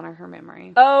to honor her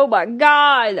memory. Oh my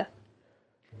God.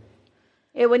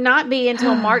 It would not be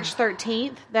until March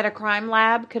 13th that a crime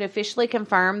lab could officially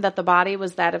confirm that the body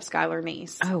was that of Skylar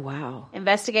Neese. Oh, wow.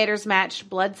 Investigators matched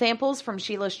blood samples from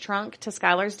Sheila's trunk to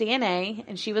Skylar's DNA,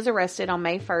 and she was arrested on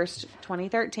May 1st,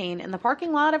 2013, in the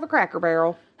parking lot of a Cracker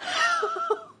Barrel.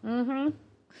 Mm-hmm.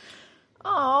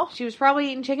 Oh, she was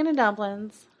probably eating chicken and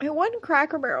dumplings. It wasn't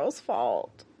Cracker Barrel's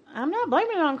fault. I'm not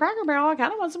blaming it on Cracker Barrel. I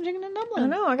kind of want some chicken and dumplings. I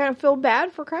know. I kind of feel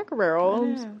bad for Cracker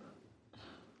Barrel.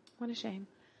 What a shame.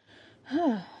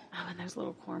 Oh, and those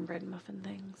little cornbread muffin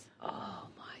things. Oh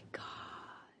my God.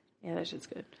 Yeah, that shit's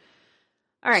good.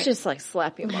 All right. It's just like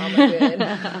slap your mama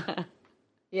good.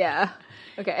 Yeah.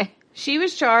 Okay. She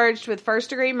was charged with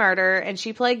first-degree murder, and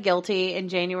she pled guilty in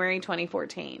January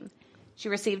 2014. She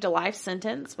received a life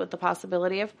sentence with the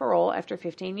possibility of parole after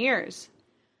 15 years.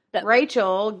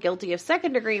 Rachel, guilty of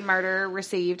second-degree murder,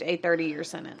 received a 30-year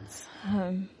sentence.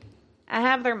 I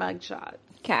have their mugshots.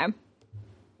 Okay.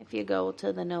 If you go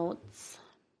to the notes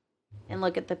and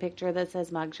look at the picture that says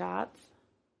mugshots.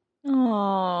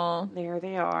 Oh, there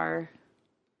they are.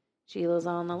 Sheila's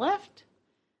on the left.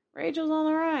 Rachel's on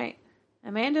the right.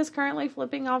 Amanda's currently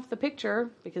flipping off the picture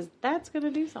because that's going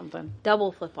to do something.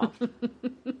 Double flip off.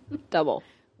 Double.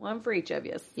 One for each of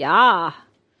you. Yeah.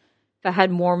 If I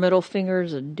had more middle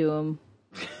fingers, I'd do them.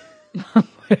 I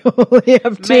only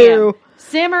have two. Man,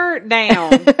 simmer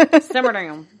down. Simmer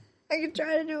down. I could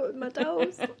try to do it with my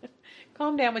toes.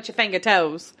 Calm down with your finger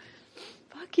toes.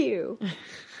 Fuck you.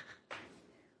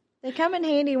 They come in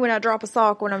handy when I drop a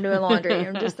sock when I'm doing laundry.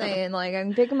 I'm just saying, like, I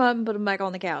can pick them up and put them back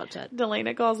on the couch.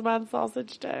 Delina calls mine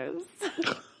sausage toes.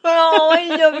 Oh, I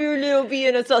love your little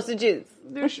Vienna sausages.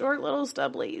 They're short little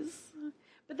stubblies.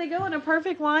 But they go in a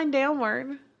perfect line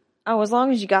downward. Oh, as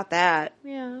long as you got that.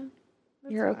 Yeah.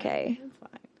 You're fine. Okay. That's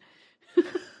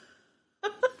fine.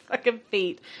 Fucking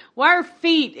feet. Why are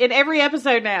feet in every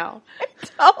episode now?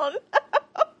 I don't know.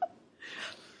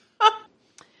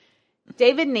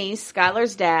 David Neese,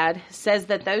 Skylar's dad, says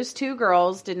that those two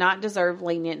girls did not deserve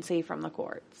leniency from the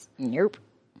courts. Nope.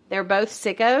 They're both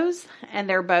sickos, and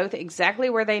they're both exactly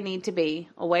where they need to be,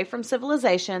 away from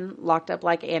civilization, locked up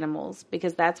like animals,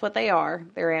 because that's what they are.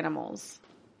 They're animals.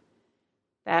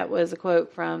 That was a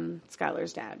quote from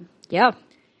Skylar's dad. Yeah.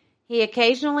 He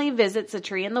occasionally visits a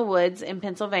tree in the woods in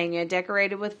Pennsylvania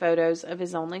decorated with photos of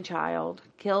his only child,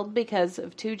 killed because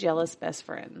of two jealous best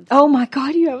friends. Oh my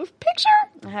God, you have a picture?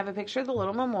 I have a picture of the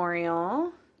little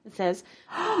memorial. It says,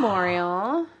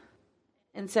 memorial.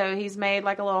 And so he's made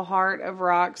like a little heart of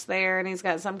rocks there, and he's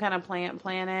got some kind of plant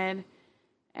planted.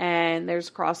 And there's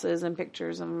crosses and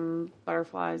pictures and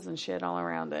butterflies and shit all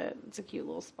around it. It's a cute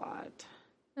little spot.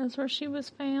 That's where she was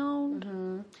found.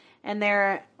 Mm-hmm. And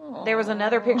there was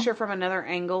another picture from another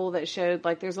angle that showed,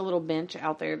 like, there's a little bench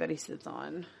out there that he sits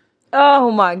on. Oh,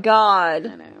 my God.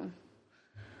 I know.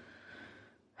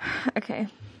 Okay.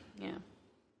 Yeah.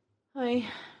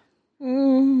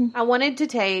 I wanted to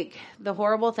take the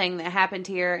horrible thing that happened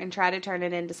here and try to turn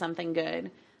it into something good.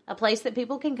 A place that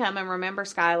people can come and remember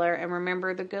Skylar and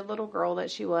remember the good little girl that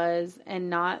she was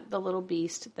and not the little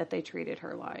beast that they treated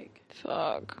her like.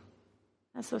 Fuck.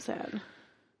 That's so sad.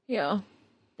 Yeah.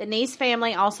 The Neese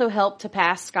family also helped to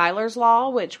pass Schuyler's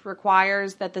Law, which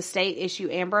requires that the state issue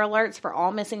Amber Alerts for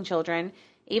all missing children,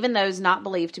 even those not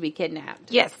believed to be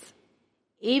kidnapped. Yes.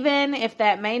 Even if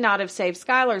that may not have saved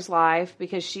Schuyler's life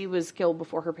because she was killed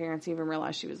before her parents even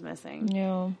realized she was missing.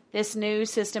 Yeah. This new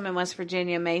system in West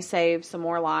Virginia may save some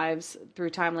more lives through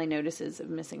timely notices of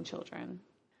missing children.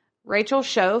 Rachel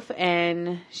Schoaf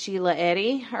and Sheila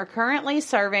Eddy are currently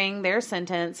serving their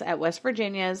sentence at West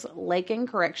Virginia's Lakin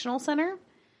Correctional Center.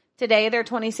 Today, they're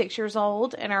 26 years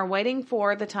old and are waiting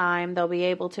for the time they'll be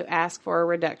able to ask for a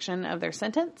reduction of their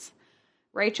sentence.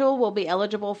 Rachel will be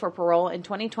eligible for parole in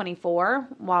 2024,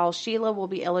 while Sheila will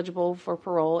be eligible for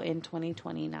parole in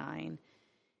 2029.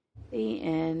 The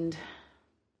end.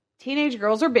 Teenage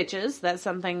girls are bitches. That's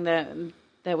something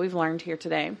that we've learned here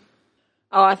today.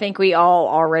 Oh, I think we all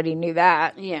already knew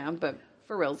that. Yeah, but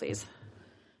for realsies.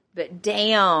 But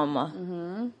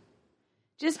damn.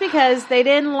 Just because they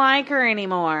didn't like her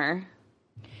anymore.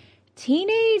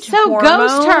 Teenage So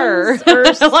ghost her.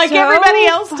 Like everybody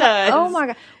else does. Oh my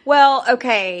God. Well,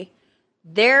 okay.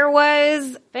 There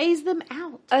was Phase them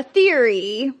out. a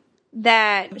theory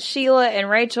that Sheila and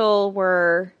Rachel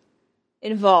were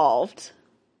involved.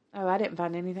 Oh, I didn't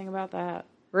find anything about that.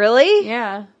 Really?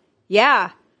 Yeah.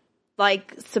 Yeah.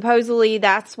 Like, supposedly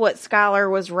that's what Schuyler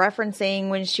was referencing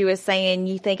when she was saying,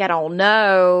 you think I don't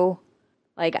know?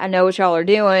 Like, I know what y'all are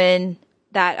doing.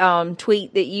 That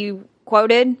tweet that you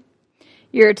quoted.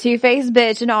 You're a two-faced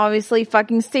bitch and obviously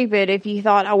fucking stupid if you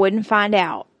thought I wouldn't find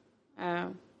out.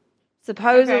 Oh.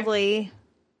 Supposedly. Okay.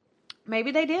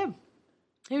 Maybe they did.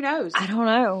 Who knows? I don't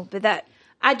know. But that.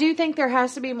 I do think there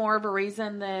has to be more of a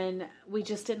reason than we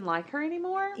just didn't like her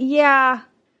anymore. Yeah.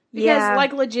 Because,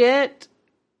 like, legit,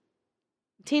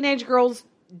 teenage girls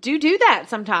do that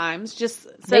sometimes. Just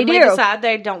suddenly decide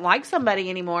they don't like somebody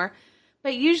anymore.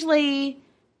 But usually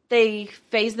they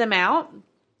phase them out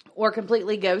or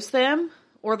completely ghost them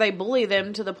or they bully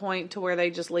them to the point to where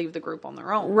they just leave the group on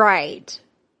their own. Right.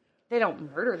 They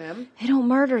don't murder them. They don't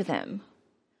murder them.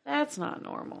 That's not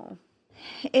normal.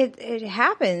 It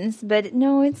happens, but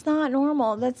no, it's not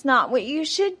normal. That's not what you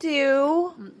should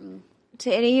do. Mm-mm.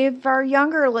 To any of our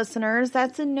younger listeners,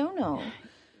 that's a no-no.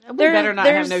 We better not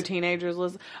have no teenagers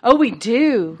listen. Oh, we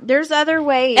do. There's other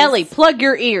ways. Ellie, plug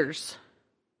your ears.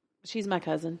 She's my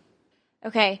cousin.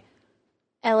 Okay.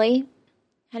 Ellie,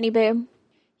 honey boo,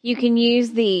 you can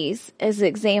use these as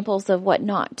examples of what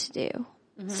not to do.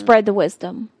 Mm-hmm. Spread the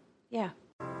wisdom. Yeah.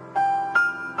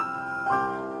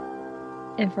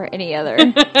 And for any other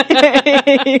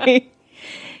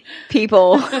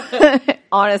people,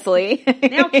 honestly.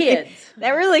 Now kids.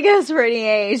 That really goes for any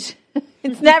age.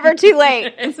 It's never too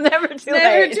late. It's never too late.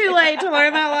 Never too late to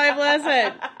learn that life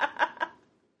lesson.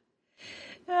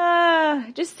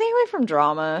 Just stay away from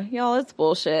drama. Y'all, it's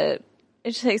bullshit.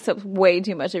 It just takes up way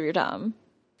too much of your time.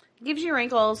 Gives you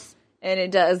wrinkles. And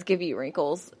it does give you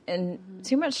wrinkles and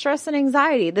too much stress and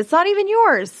anxiety. That's not even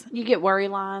yours. You get worry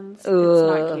lines. Ugh. It's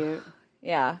not cute.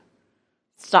 Yeah.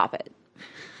 Stop it.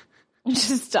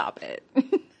 Just stop it.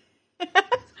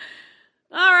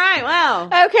 All right. Well.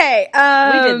 Okay.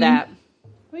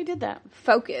 We did that.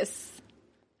 Focus.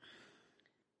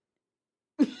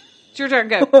 It's your turn.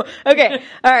 Go. Okay.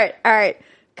 All right.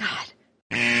 God.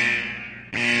 I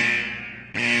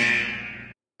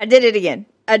did it again.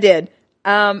 I did.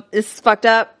 This is fucked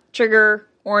up. Trigger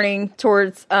warning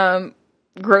towards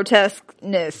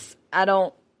grotesqueness.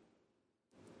 I'm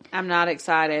not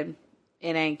excited.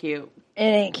 It ain't cute. It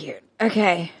ain't cute.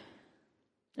 Okay.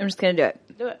 I'm just going to do it.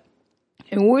 Do it.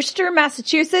 In Worcester,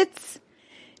 Massachusetts,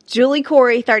 Julie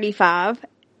Corey, 35,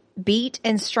 beat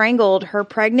and strangled her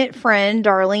pregnant friend,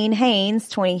 Darlene Haynes,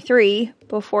 23,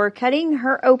 before cutting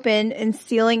her open and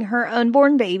stealing her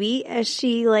unborn baby as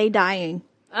she lay dying.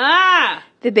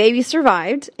 The baby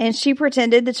survived, and she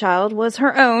pretended the child was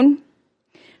her own.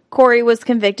 Corey was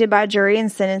convicted by jury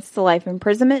and sentenced to life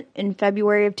imprisonment in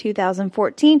February of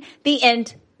 2014. The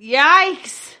end.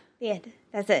 Yikes. The end.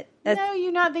 That's it. No,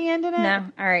 you're not the end of it. No.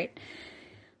 All right.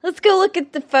 Let's go look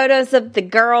at the photos of the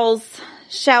girls,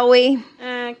 shall we?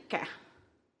 Okay.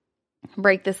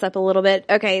 Break this up a little bit.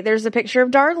 Okay, there's a picture of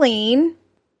Darlene.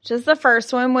 Just the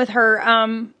first one with her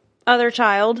other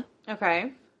child.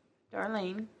 Okay.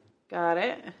 Darlene. Got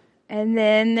it. And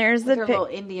then there's her little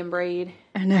Indian braid.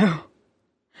 I know.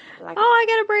 Like I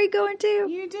got a braid going too.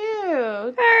 You do.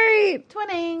 All right.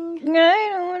 Twinning. I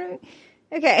don't want to.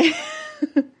 Okay.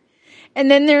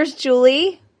 And then there's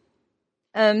Julie.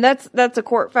 That's a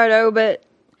court photo, but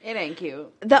it ain't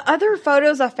cute. The other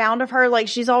photos I found of her, like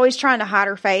she's always trying to hide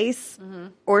her face,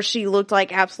 or she looked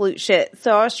like absolute shit.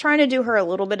 So I was trying to do her a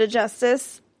little bit of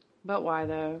justice. But why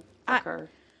though? Fuck her.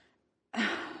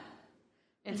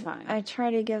 It's fine. I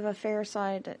try to give a fair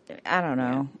side. I don't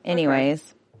know. Yeah. Anyways.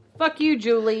 Okay. Fuck you,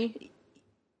 Julie.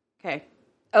 Okay.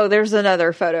 Oh, there's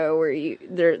another photo where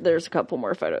there's a couple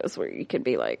more photos where you could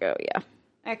be like, oh,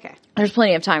 yeah. Okay. There's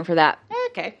plenty of time for that.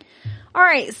 Okay. All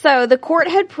right. So the court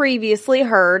had previously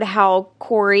heard how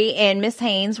Corey and Miss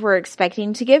Haynes were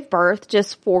expecting to give birth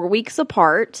just 4 weeks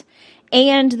apart.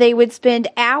 And they would spend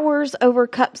hours over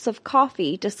cups of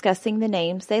coffee discussing the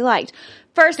names they liked.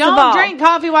 First of all, don't drink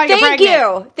coffee while you're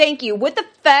pregnant. Thank you. What the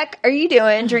fuck are you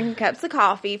doing drinking cups of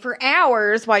coffee for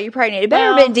hours while you're pregnant? It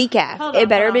better have been decaf. It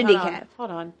better have been decaf.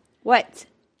 Hold on. What?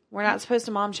 We're not supposed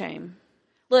to mom shame.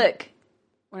 Look.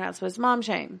 We're not supposed to mom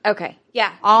shame. Okay.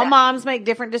 Yeah. All moms make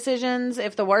different decisions.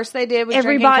 If the worst they did was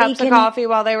drinking cups of coffee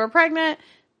while they were pregnant,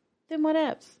 then what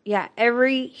else? Yeah.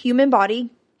 Every human body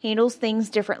handles things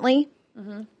differently.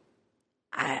 Mm-hmm.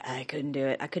 I couldn't do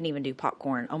it. I couldn't even do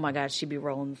popcorn. Oh my gosh, she'd be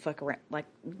rolling the fuck around. Like,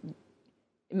 it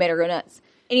made her go nuts.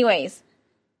 Anyways.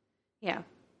 Yeah.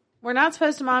 We're not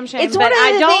supposed to mom shame. It's one of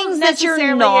the things that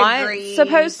you're not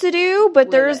supposed to do, but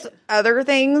there's other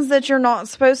things that you're not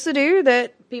supposed to do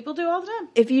that people do all the time.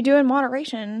 If you do in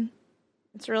moderation,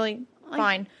 it's really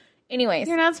fine. Anyways.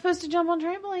 You're not supposed to jump on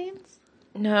trampolines.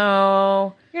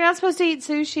 No. You're not supposed to eat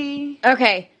sushi.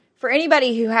 Okay. For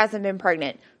anybody who hasn't been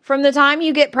pregnant, from the time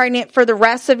you get pregnant for the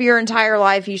rest of your entire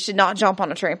life, you should not jump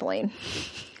on a trampoline.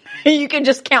 You can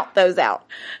just count those out.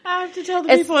 I have to tell the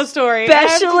people a story.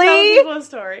 Especially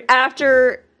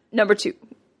after number 2.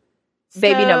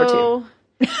 Baby number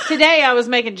 2. Today I was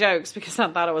making jokes because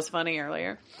I thought it was funny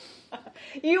earlier.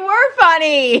 You were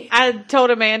funny. I told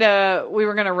Amanda we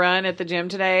were going to run at the gym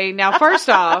today. Now, first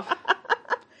off, if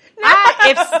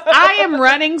I am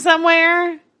running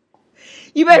somewhere,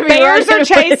 you better be bears are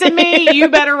chasing me. You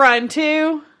better run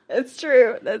too. That's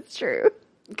true. That's true.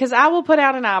 Because I will put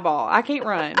out an eyeball. I can't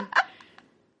run.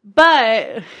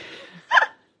 But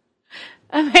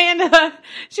Amanda,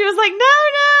 she was like, no,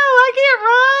 I can't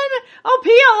run. I'll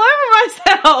pee all over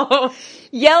myself.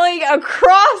 Yelling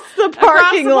across the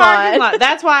parking lot.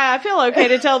 That's why I feel okay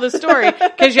to tell this story.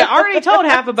 Because you already told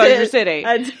half of Bossier City.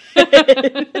 I did.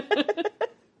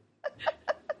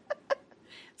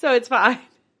 So it's fine.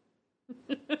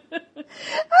 I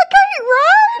can't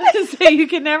run. So you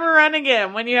can never run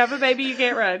again. When you have a baby, you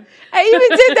can't run. I even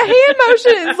did the hand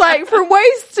motions, like, from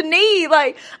waist to knee.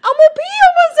 Like, I'm going to pee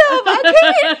on myself. I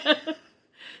can't.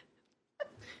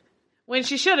 When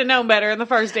she should have known better in the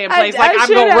first damn place. I'm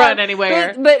going to run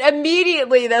anywhere. But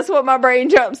immediately, that's what my brain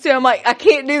jumps to. I'm like, I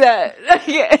can't do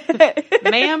that.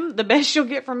 Ma'am, the best you'll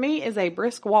get from me is a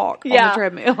brisk walk on the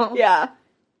treadmill. Yeah.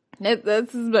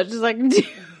 That's as much as I can do.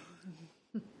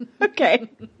 Okay.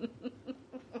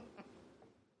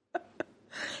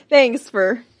 Thanks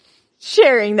for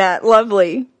sharing that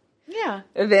lovely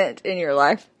event in your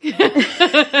life.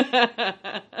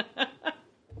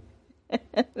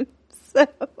 So,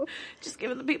 just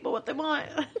giving the people what they want.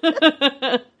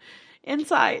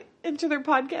 Insight into their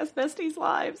podcast besties'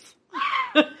 lives.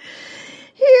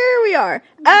 Here we are.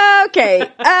 Okay.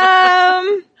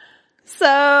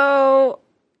 So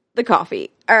the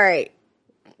coffee. All right.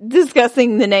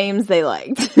 Discussing the names they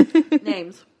liked.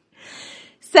 Names.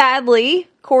 Sadly,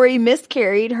 Corey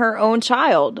miscarried her own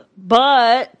child,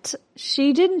 but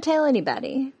she didn't tell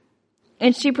anybody.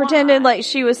 And she pretended like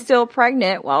she was still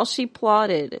pregnant while she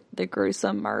plotted the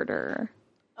gruesome murder.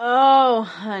 Oh,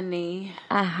 honey.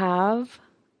 I have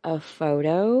a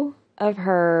photo of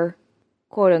her,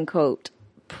 quote unquote,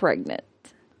 pregnant.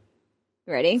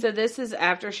 Ready? So this is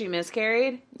after she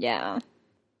miscarried? Yeah.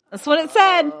 That's what it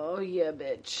said. Oh, yeah,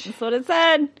 bitch. That's what it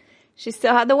said. She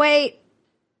still had the weight.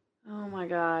 Oh, my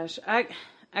gosh.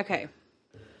 Okay.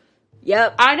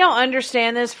 Yep. I don't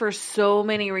understand this for so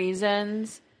many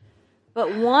reasons.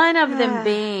 But one of them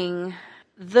being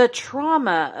the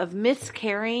trauma of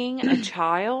miscarrying a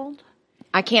child.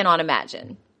 I cannot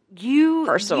imagine. You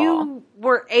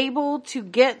were able to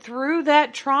get through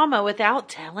that trauma without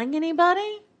telling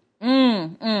anybody?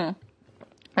 I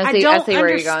don't see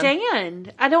where you're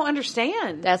going. I don't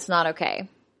understand. That's not okay.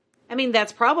 I mean,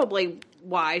 that's probably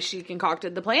why she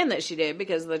concocted the plan that she did,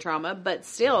 because of the trauma. But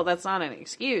still, that's not an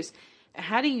excuse.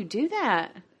 How do you do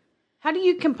that? How do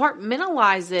you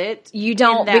compartmentalize it? You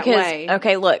don't, in that way?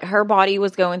 Okay, look, her body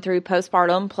was going through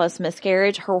postpartum plus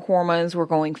miscarriage. Her hormones were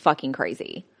going fucking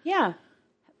crazy. Yeah.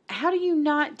 How do you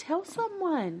not tell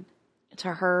someone?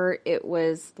 To her, it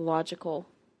was logical.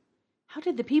 How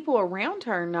did the people around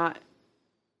her not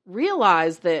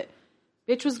realize that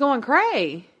bitch was going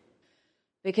cray?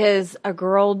 Because a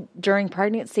girl during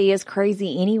pregnancy is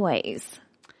crazy anyways.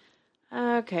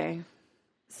 Okay.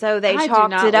 So they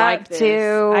chalked it up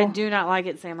to... I do not like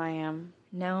it, Sam. I am.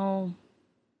 No.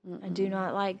 I do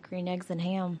not like green eggs and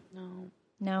ham.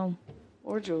 No.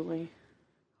 Or Julie.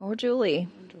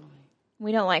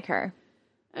 We don't like her.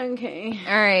 Okay.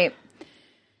 All right.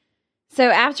 So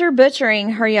after butchering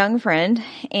her young friend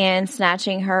and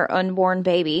snatching her unborn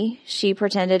baby, she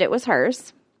pretended it was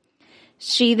hers.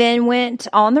 She then went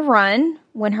on the run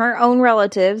when her own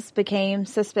relatives became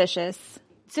suspicious.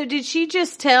 So did she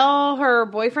just tell her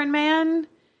boyfriend man,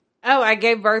 oh, I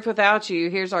gave birth without you,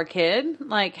 here's our kid?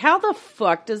 Like, how the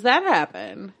fuck does that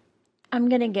happen? I'm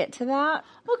going to get to that.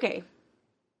 Okay.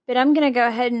 But I'm going to go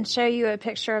ahead and show you a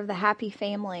picture of the happy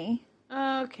family.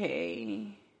 Okay.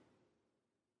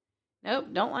 Nope,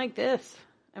 don't like this.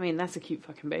 I mean, that's a cute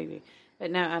fucking baby. But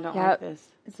no, I don't like this.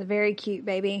 It's a very cute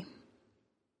baby.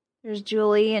 There's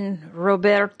Julie and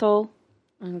Roberto.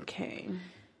 Okay.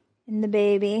 And the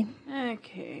baby.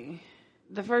 Okay.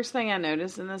 The first thing I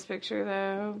noticed in this picture,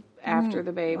 though, after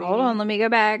the baby. Hold on, let me go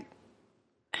back.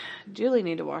 Julie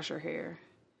need to wash her hair.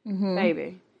 Mm-hmm.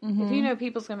 Baby. Mm-hmm. If you know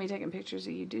people's going to be taking pictures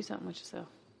of you, do something with yourself.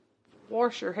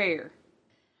 Wash your hair.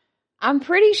 I'm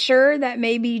pretty sure that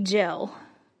may be Jill.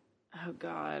 Oh,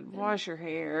 God. Wash your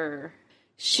hair.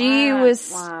 She was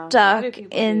stuck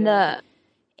in the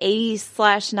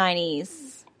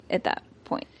 80s/90s at that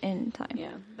point in time.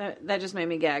 Yeah. That just made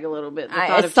me gag a little bit.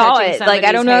 I saw it. Like,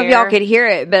 I don't know if y'all could hear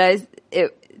it, but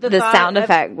the sound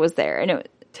effect was there. And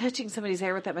it touching somebody's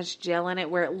hair with that much gel in it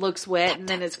where it looks wet and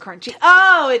then it's crunchy.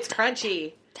 Oh, it's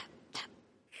crunchy.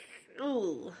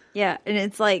 Ooh. Yeah, and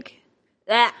it's like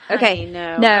that. Okay.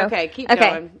 No. Okay, keep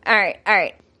going. All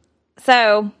right.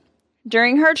 So,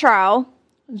 during her trial,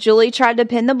 Julie tried to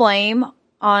pin the blame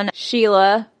on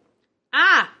Sheila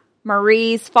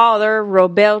Marie's father,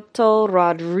 Roberto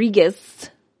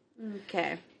Rodriguez.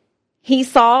 Okay. He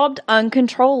sobbed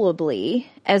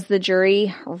uncontrollably as the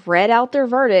jury read out their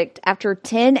verdict after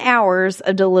 10 hours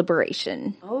of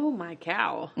deliberation. Oh, my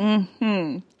cow.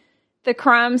 Mm-hmm. The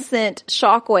crime sent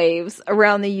shockwaves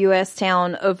around the U.S.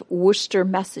 town of Worcester,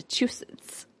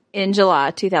 Massachusetts in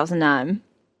July 2009.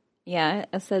 Yeah,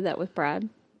 I said that with pride.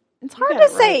 It's hard to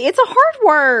say. It's a hard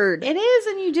word. It is,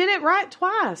 and you did it right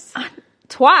twice.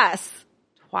 Twice.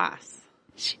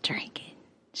 She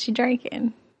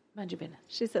drinking. Mind your business.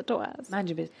 She said twice. Mind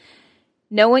your business.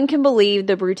 No one can believe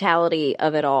the brutality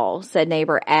of it all, said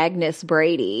neighbor Agnes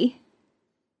Brady.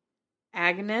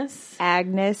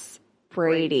 Agnes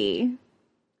Brady.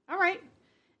 All right.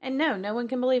 And no one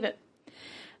can believe it.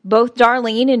 Both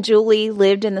Darlene and Julie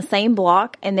lived in the same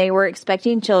block, and they were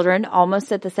expecting children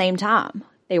almost at the same time.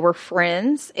 They were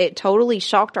friends. It totally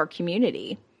shocked our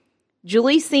community.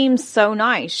 Julie seemed so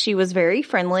nice. She was very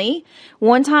friendly.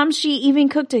 One time she even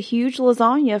cooked a huge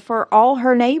lasagna for all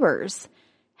her neighbors.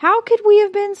 How could we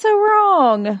have been so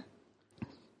wrong?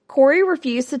 Corey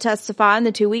refused to testify in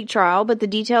the 2-week trial, but the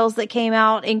details that came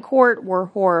out in court were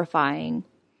horrifying.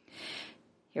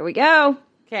 Here we go.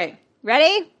 Okay.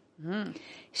 Ready? Mm-hmm.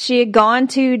 She had gone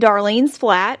to Darlene's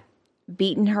flat,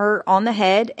 beaten her on the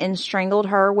head, and strangled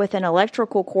her with an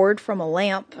electrical cord from a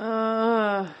lamp.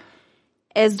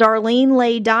 As Darlene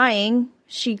lay dying,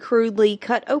 she crudely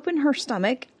cut open her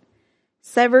stomach,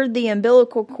 severed the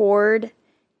umbilical cord,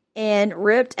 and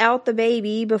ripped out the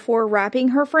baby before wrapping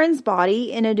her friend's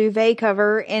body in a duvet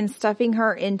cover and stuffing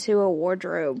her into a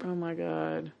wardrobe. Oh, my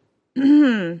God.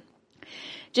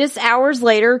 Just hours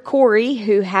later, Corey,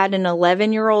 who had an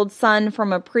 11-year-old son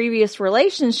from a previous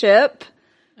relationship,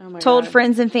 told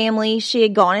friends and family she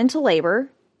had gone into labor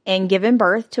and given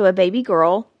birth to a baby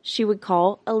girl she would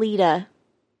call Alita.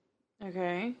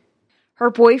 Okay. Her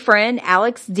boyfriend,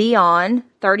 Alex Dion,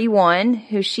 31,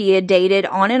 who she had dated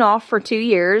on and off for 2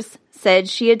 years, said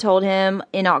she had told him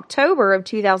in October of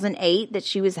 2008 that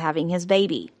she was having his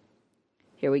baby.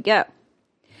 Here we go.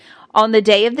 On the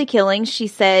day of the killing, she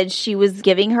said she was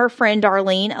giving her friend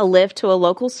Darlene a lift to a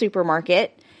local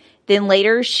supermarket. Then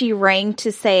later she rang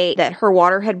to say that her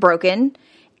water had broken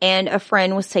and a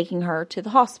friend was taking her to the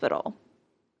hospital.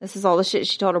 This is all the shit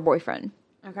she told her boyfriend.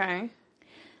 Okay.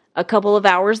 A couple of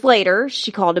hours later,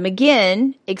 she called him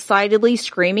again, excitedly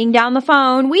screaming down the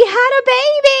phone, "We had a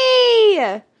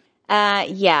baby!"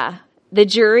 Yeah. The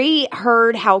jury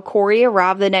heard how Corey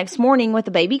arrived the next morning with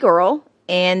a baby girl,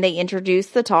 and they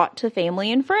introduced the talk to family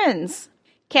and friends.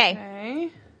 Okay.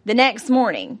 The next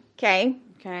morning. Okay.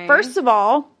 First of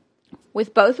all,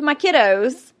 with both of my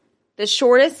kiddos, the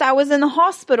shortest I was in the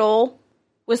hospital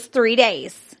was 3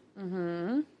 days.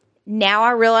 Mm-hmm. Now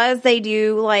I realize they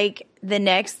do like the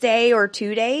next day or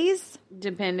 2 days.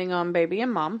 Depending on baby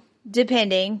and mom.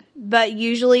 Depending. But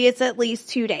usually it's at least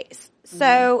 2 days. Mm-hmm.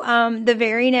 So the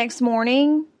very next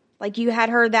morning, like you had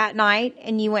her that night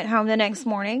and you went home the next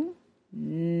morning?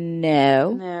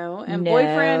 No. And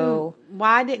boyfriend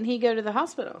why didn't he go to the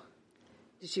hospital?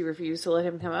 Did she refuse to let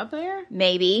him come up there?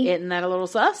 Maybe. Isn't that a little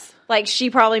sus? Like, she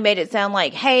probably made it sound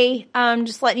like, hey,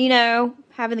 just letting you know,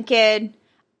 having the kid.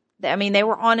 I mean, they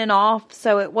were on and off,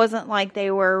 so it wasn't like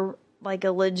they were, like,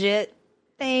 a legit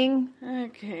thing.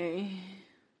 Okay.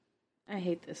 I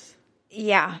hate this.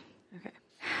 Yeah. Okay.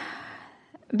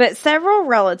 But several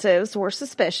relatives were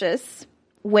suspicious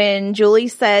when Julie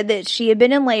said that she had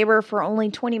been in labor for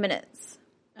only 20 minutes.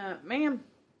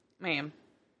 Ma'am.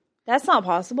 That's not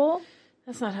possible.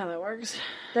 That's not how that works.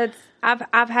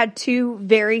 I've had 2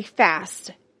 very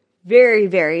fast, very,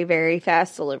 very, very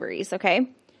fast deliveries, okay?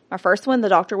 My first one, the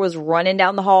doctor was running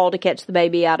down the hall to catch the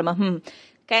baby out of my,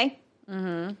 okay?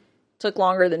 Mm-hmm. Took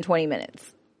longer than 20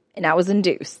 minutes. And I was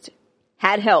induced.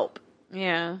 Had help.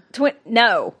 Yeah.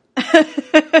 No.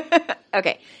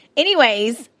 Okay.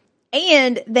 Anyways,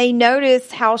 and they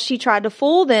noticed how she tried to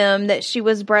fool them that she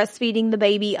was breastfeeding the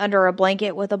baby under a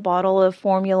blanket with a bottle of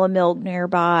formula milk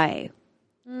nearby.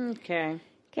 Okay.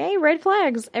 Okay, red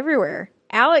flags everywhere.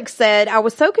 Alex said, I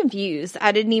was so confused.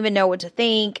 I didn't even know what to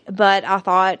think, but I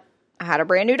thought I had a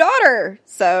brand new daughter.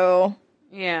 So,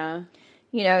 yeah.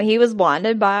 You know, he was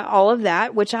blinded by all of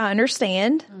that, which I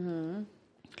understand. Mm-hmm.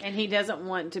 And he doesn't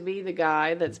want to be the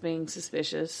guy that's being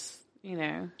suspicious, you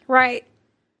know. Right.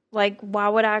 Like, why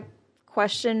would I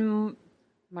question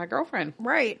my girlfriend?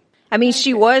 Right. I mean,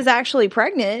 she was actually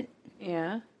pregnant.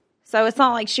 Yeah. So it's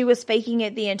not like she was faking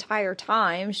it the entire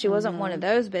time. She wasn't one of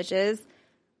those bitches.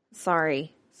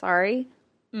 Sorry.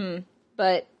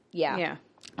 But, yeah. Yeah.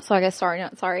 So I guess sorry,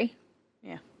 not sorry.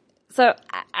 Yeah. So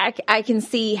I can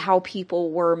see how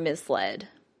people were misled.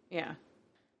 Yeah.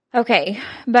 Okay.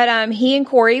 But he and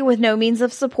Corey, with no means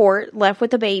of support, left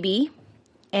with the baby.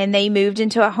 And they moved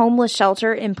into a homeless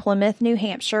shelter in Plymouth, New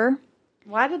Hampshire.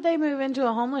 Why did they move into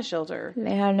a homeless shelter?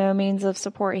 They had no means of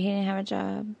support. He didn't have a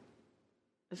job.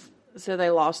 So they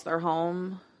lost their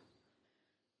home?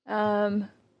 I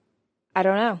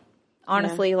don't know.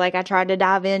 Honestly, like, I tried to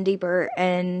dive in deeper,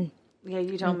 and yeah,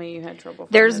 you told me you had trouble.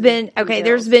 There's been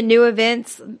new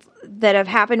events that have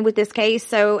happened with this case,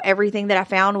 so everything that I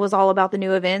found was all about the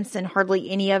new events, and hardly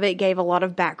any of it gave a lot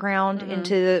of background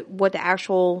into what the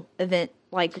actual event,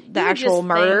 like the actual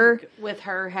murder. With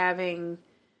her having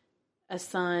a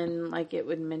son, like, it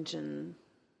would mention.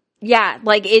 Yeah,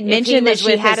 like it mentioned that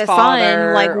she had a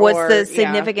son. Like, what's the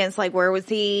significance? Like, where was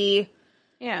he?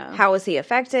 Yeah. How was he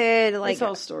affected? Like, this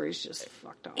whole story's just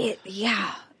fucked off.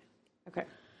 Yeah. Okay.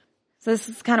 So this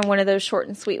is kind of one of those short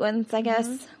and sweet ones, I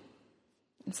guess.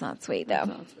 It's not sweet,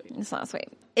 though. It's not sweet.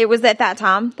 It was at that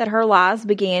time that her lies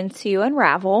began to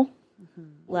unravel.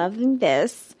 Loving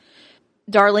this.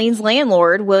 Darlene's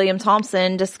landlord, William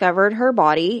Thompson, discovered her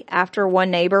body after one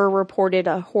neighbor reported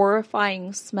a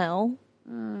horrifying smell.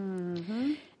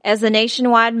 As a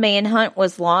nationwide manhunt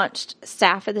was launched,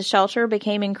 staff at the shelter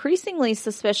became increasingly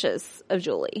suspicious of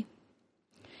Julie.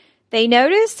 They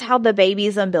noticed how the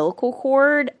baby's umbilical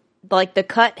cord, like the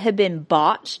cut, had been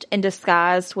botched and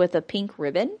disguised with a pink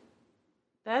ribbon.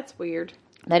 That's weird.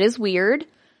 That is weird.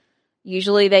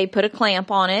 Usually they put a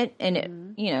clamp on it and it,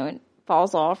 it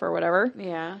falls off or whatever.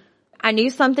 Yeah. I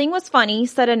knew something was funny,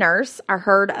 said a nurse. I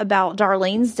heard about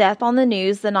Darlene's death on the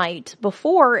news the night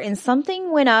before, and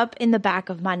something went up in the back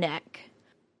of my neck.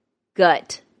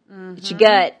 Gut. It's your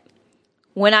gut.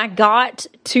 When I got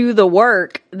to the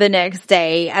work the next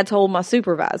day, I told my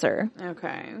supervisor.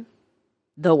 Okay.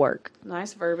 The work.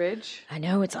 Nice verbiage. I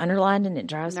know, it's underlined and it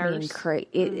drives me crazy.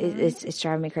 It's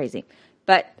driving me crazy.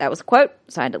 But that was a quote,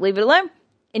 so I had to leave it alone.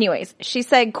 Anyways, she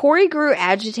said Corey grew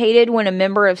agitated when a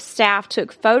member of staff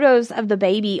took photos of the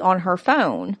baby on her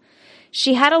phone.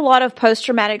 She had a lot of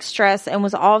post-traumatic stress and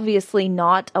was obviously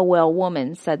not a well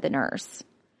woman, said the nurse.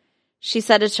 She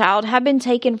said a child had been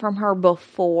taken from her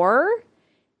before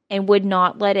and would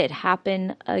not let it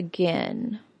happen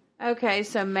again. Okay,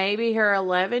 so maybe her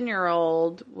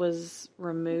 11-year-old was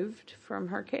removed from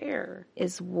her care.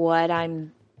 Is what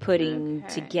I'm putting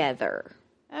together.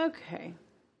 Okay.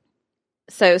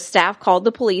 So staff called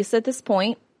the police at this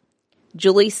point.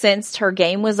 Julie sensed her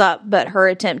game was up, but her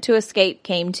attempt to escape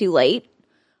came too late.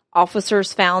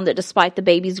 Officers found that despite the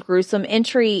baby's gruesome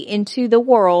entry into the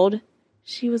world,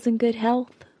 she was in good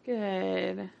health.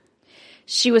 Good.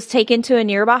 She was taken to a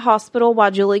nearby hospital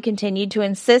while Julie continued to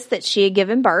insist that she had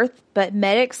given birth, but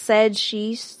medics said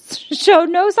she showed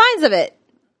no signs of it.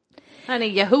 Honey,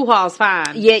 your hoo-ha's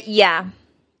fine. Yeah.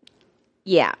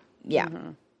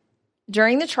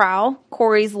 During the trial,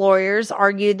 Corey's lawyers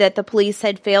argued that the police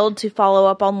had failed to follow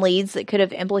up on leads that could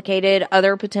have implicated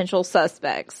other potential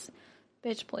suspects.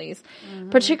 Bitch, please.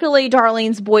 Particularly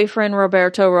Darlene's boyfriend,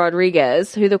 Roberto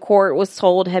Rodriguez, who the court was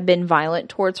told had been violent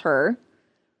towards her.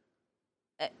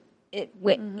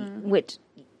 Which,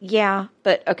 yeah,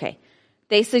 but okay.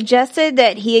 They suggested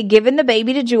that he had given the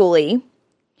baby to Julie,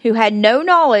 who had no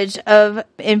knowledge of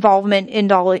involvement in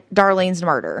Darlene's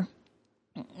murder.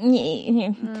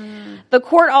 The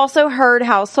court also heard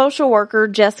how social worker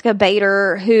Jessica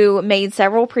Bader, who made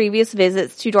several previous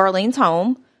visits to Darlene's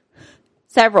home,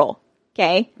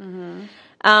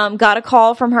 got a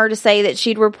call from her to say that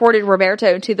she'd reported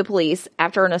Roberto to the police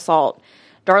after an assault.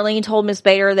 Darlene told Miss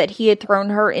Bader that he had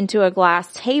thrown her into a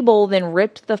glass table, then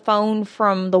ripped the phone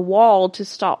from the wall to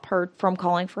stop her from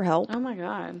calling for help. Oh, my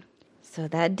God. So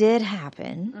that did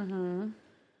happen.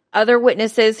 Other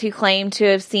witnesses who claimed to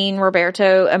have seen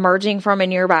Roberto emerging from a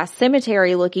nearby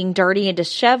cemetery looking dirty and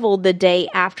disheveled the day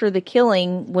after the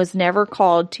killing was never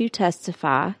called to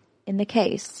testify in the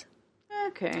case.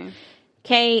 Okay.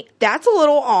 Okay, that's a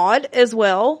little odd as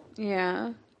well.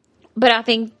 Yeah. But I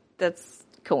think that's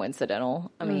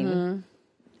coincidental. I mean,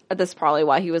 that's probably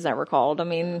why he was never called. I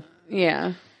mean,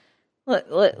 yeah.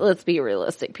 Let's be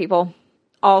realistic, people.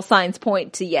 All signs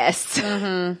point to yes.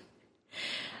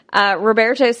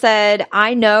 Roberto said,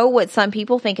 "I know what some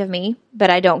people think of me, but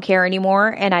I don't care anymore,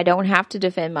 and I don't have to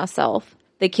defend myself.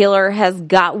 The killer has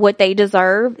got what they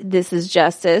deserve. This is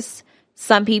justice.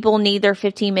 Some people need their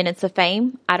 15 minutes of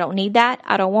fame. I don't need that.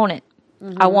 I don't want it.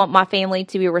 I want my family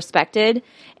to be respected,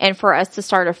 and for us to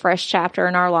start a fresh chapter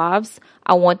in our lives.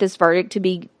 I want this verdict to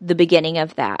be the beginning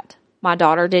of that. My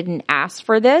daughter didn't ask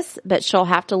for this, but she'll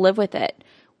have to live with it.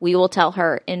 We will tell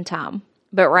her in time.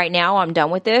 But right now, I'm done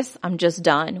with this. I'm just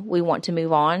done. We want to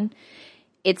move on.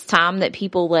 It's time that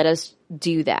people let us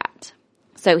do that."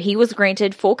 So he was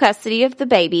granted full custody of the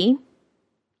baby.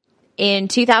 In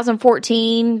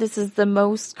 2014, this is the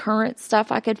most current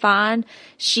stuff I could find,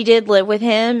 she did live with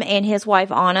him and his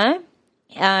wife, Anna.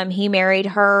 He married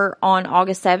her on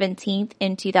August 17th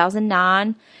in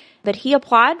 2009. But he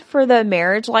applied for the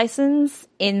marriage license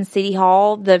in City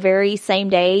Hall the very same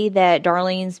day that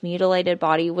Darlene's mutilated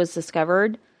body was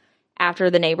discovered, after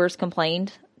the neighbors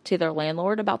complained to their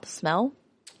landlord about the smell.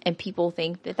 And people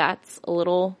think that that's a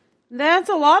little... That's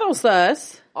a lot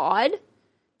sus. Odd.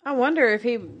 I wonder if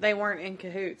they weren't in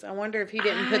cahoots. I wonder if he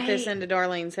didn't put this into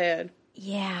Darlene's head.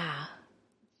 Yeah.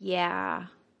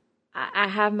 I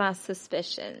have my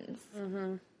suspicions.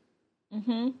 I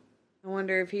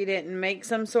wonder if he didn't make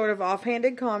some sort of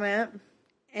offhanded comment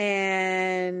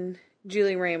and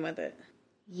Julie ran with it.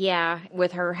 Yeah,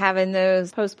 with her having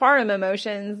those postpartum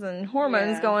emotions and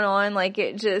hormones going on, like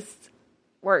it just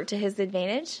worked to his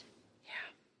advantage.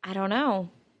 Yeah. I don't know.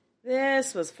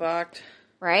 This was fucked.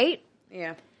 Right?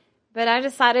 Yeah. But I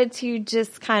decided to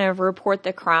just kind of report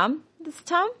the crime this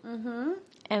time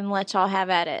and let y'all have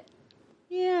at it.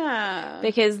 Yeah.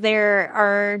 Because there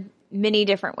are many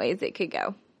different ways it could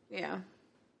go. Yeah.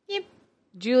 Yep.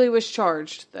 Julie was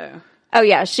charged, though. Oh,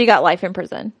 yeah. She got life in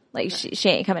prison. Like, she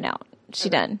ain't coming out. She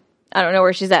done. I don't know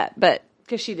where she's at, but...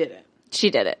 Because she did it. She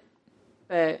did it.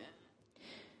 But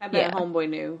I bet homeboy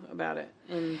knew about it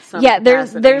in some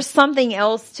capacity. There's something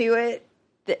else to it.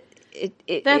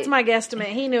 That's my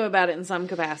guesstimate. He knew about it in some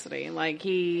capacity. Like,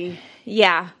 he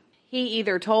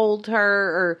either told her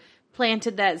or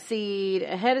planted that seed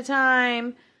ahead of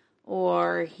time,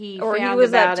 or he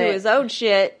was up to his own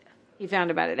shit. He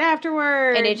found about it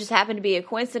afterwards. And it just happened to be a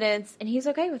coincidence, and he's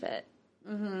okay with it.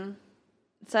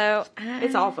 So,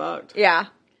 it's all fucked. Yeah,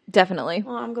 definitely.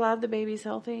 Well, I'm glad the baby's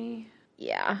healthy.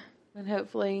 Yeah. And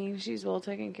hopefully she's well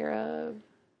taken care of.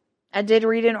 I did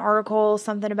read an article,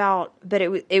 something about, but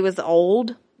it was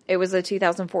old. It was a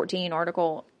 2014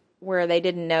 article where they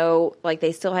didn't know, like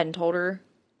they still hadn't told her,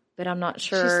 but I'm not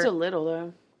sure. She's still little,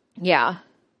 though. Yeah.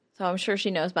 So I'm sure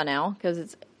she knows by now because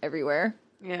it's everywhere.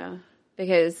 Yeah.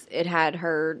 Because it had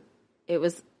her,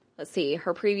 let's see,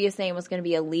 her previous name was going to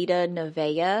be Alita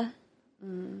Nevaeh.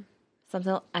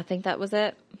 Something, I think that was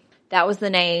it. That was the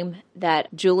name that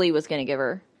Julie was going to give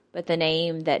her, but the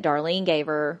name that Darlene gave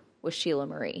her was Sheila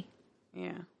Marie.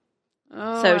 Yeah.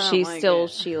 Oh, so she's still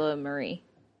Sheila Marie,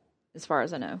 as far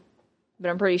as I know. But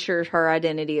I'm pretty sure her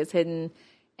identity is hidden,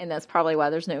 and that's probably why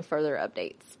there's no further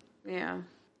updates. Yeah.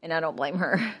 And I don't blame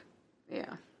her.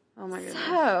 Yeah. Oh, my goodness.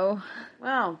 So.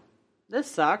 Well, this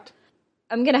sucked.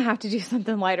 I'm going to have to do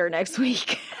something lighter next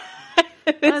week.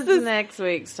 What's next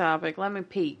week's topic? Let me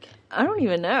peek. I don't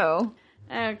even know.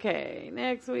 Okay,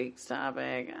 next week's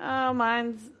topic. Oh,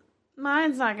 mine's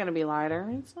not going to be lighter.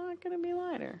 It's not going to be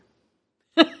lighter.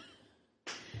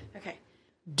 Okay.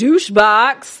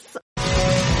 Douchebox.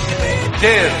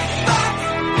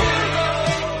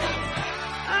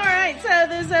 Alright, so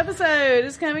this episode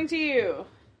is coming to you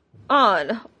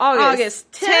on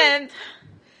August 10th.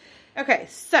 Okay,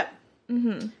 so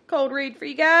cold read for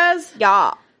you guys.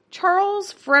 Yeah.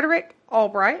 Charles Frederick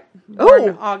Albright,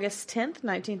 born August 10th,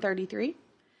 1933,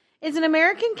 is an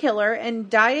American killer and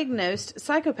diagnosed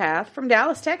psychopath from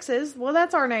Dallas, Texas. Well,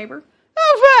 that's our neighbor.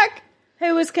 Oh, fuck!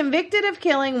 Who was convicted of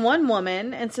killing one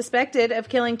woman and suspected of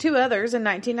killing 2 others in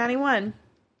 1991.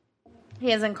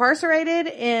 He is incarcerated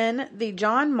in the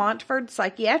John Montford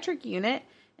Psychiatric Unit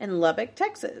in Lubbock,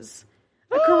 Texas.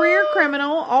 A career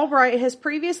criminal, Albright has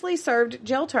previously served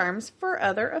jail terms for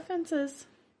other offenses.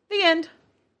 The end.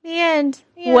 The end.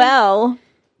 Well.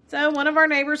 So one of our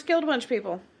neighbors killed a bunch of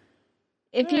people.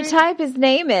 If you type his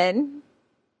name in,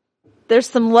 there's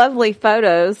some lovely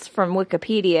photos from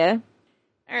Wikipedia.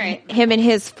 All right. Him in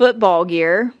his football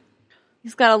gear.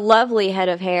 He's got a lovely head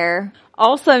of hair.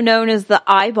 Also known as the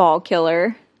eyeball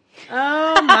killer.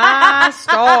 Oh, my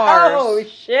stars. Oh,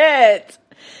 shit.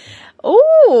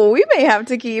 Oh, we may have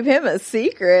to keep him a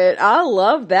secret. I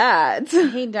love that.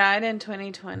 He died in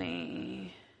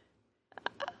 2020.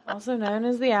 Also known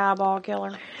as the eyeball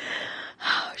killer.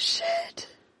 Oh, shit.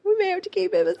 We may have to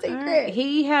keep him a secret. Right.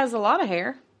 He has a lot of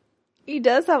hair. He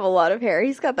does have a lot of hair.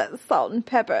 He's got that salt and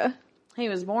pepper. He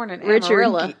was born in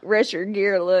Amarillo. Richard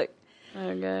Gere look.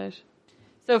 Oh, gosh.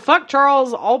 So, fuck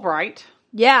Charles Albright.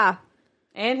 Yeah.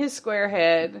 And his square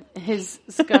head. His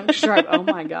skunk stripe. Oh,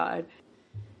 my God.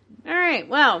 All right.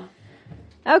 Well.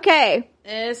 Okay.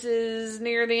 This is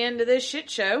near the end of this shit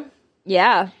show.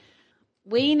 Yeah.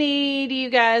 We need you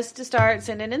guys to start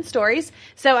sending in stories.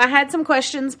 So I had some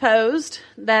questions posed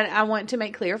that I want to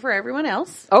make clear for everyone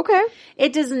else. Okay.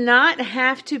 It does not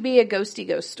have to be a ghosty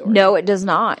ghost story. No, it does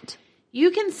not. You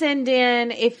can send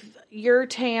in if your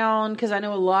town, because I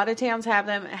know a lot of towns have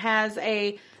them, has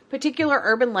a particular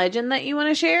urban legend that you want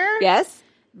to share. Yes.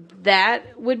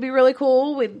 That would be really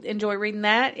cool. We'd enjoy reading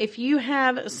that. If you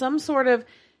have some sort of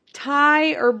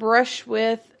tie or brush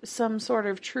with some sort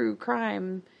of true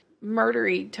crime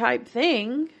murdery type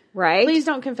thing, right? Please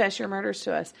don't confess your murders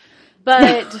to us.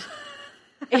 But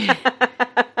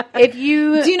if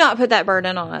you do not put that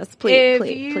burden on us, please.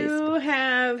 If you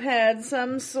have had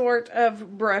some sort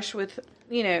of brush with,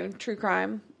 true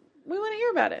crime, we want to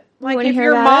hear about it. Like if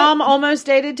your mom almost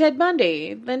dated Ted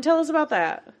Bundy, then tell us about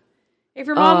that. If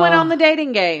your mom went on the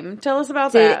dating game, tell us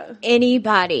about that. Did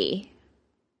anybody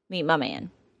meet my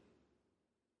man?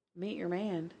 Meet your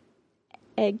man.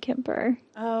 Ed Kemper.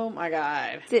 Oh my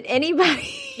God. Did anybody?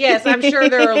 Yes, I'm sure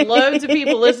there are loads of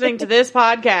people listening to this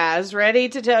podcast ready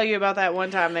to tell you about that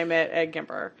one time they met Ed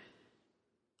Kemper.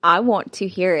 I want to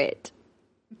hear it.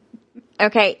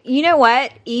 Okay, you know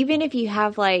what? Even if you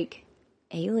have like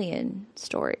alien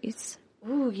stories.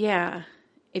 Ooh, yeah.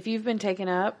 If you've been taken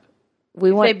up,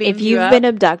 if you've been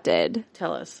abducted,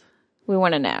 tell us. We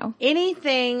want to know.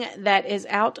 Anything that is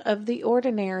out of the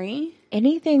ordinary.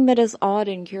 Anything that is odd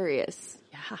and curious.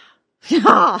 Yeah.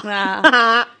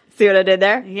 See what I did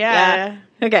there? Yeah.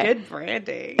 Okay. Good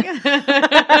branding.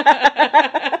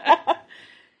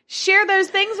 Share those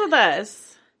things with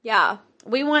us. Yeah.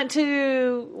 We want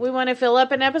to fill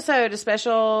up an episode, a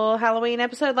special Halloween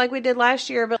episode like we did last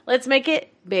year, but let's make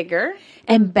it bigger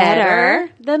and better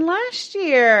than last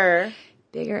year.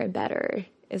 Bigger and better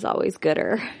is always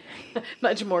gooder.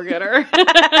 Much more gooder.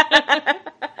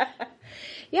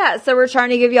 Yeah, so we're trying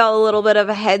to give y'all a little bit of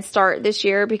a head start this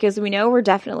year because we know we're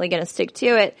definitely going to stick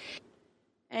to it.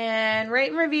 And rate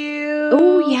and review.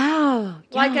 Oh, yeah.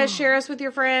 Like us, share us with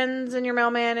your friends and your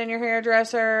mailman and your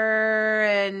hairdresser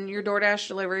and your DoorDash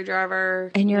delivery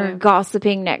driver. And your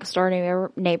gossiping next door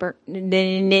neighbor.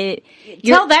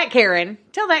 Tell that Karen.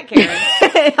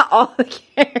 All the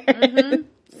Karen. Mm-hmm.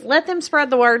 Let them spread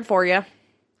the word for you.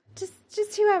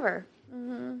 Just whoever.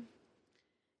 Mm-hmm.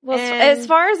 Well, as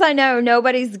far as I know,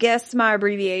 nobody's guessed my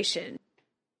abbreviation.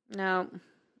 No.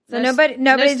 So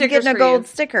nobody's getting a gold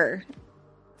sticker.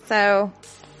 So,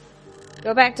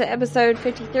 go back to episode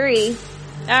 53.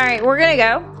 All right, we're going to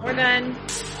go. We're done.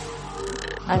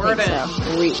 I think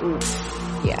so.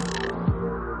 Yeah.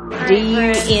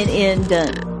 Right, DUNN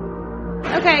done.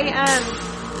 Okay,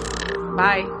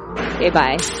 bye. Okay,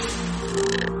 bye.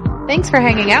 Thanks for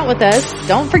hanging out with us.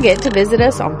 Don't forget to visit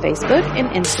us on Facebook and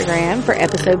Instagram for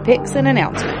episode pics and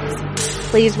announcements.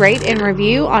 Please rate and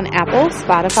review on Apple,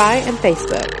 Spotify, and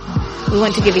Facebook. We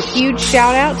want to give a huge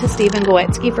shout out to Stephen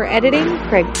Goetsky for editing,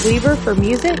 Craig Weaver for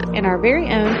music, and our very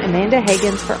own Amanda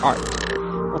Higgins for art.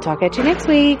 We'll talk at you next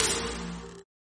week.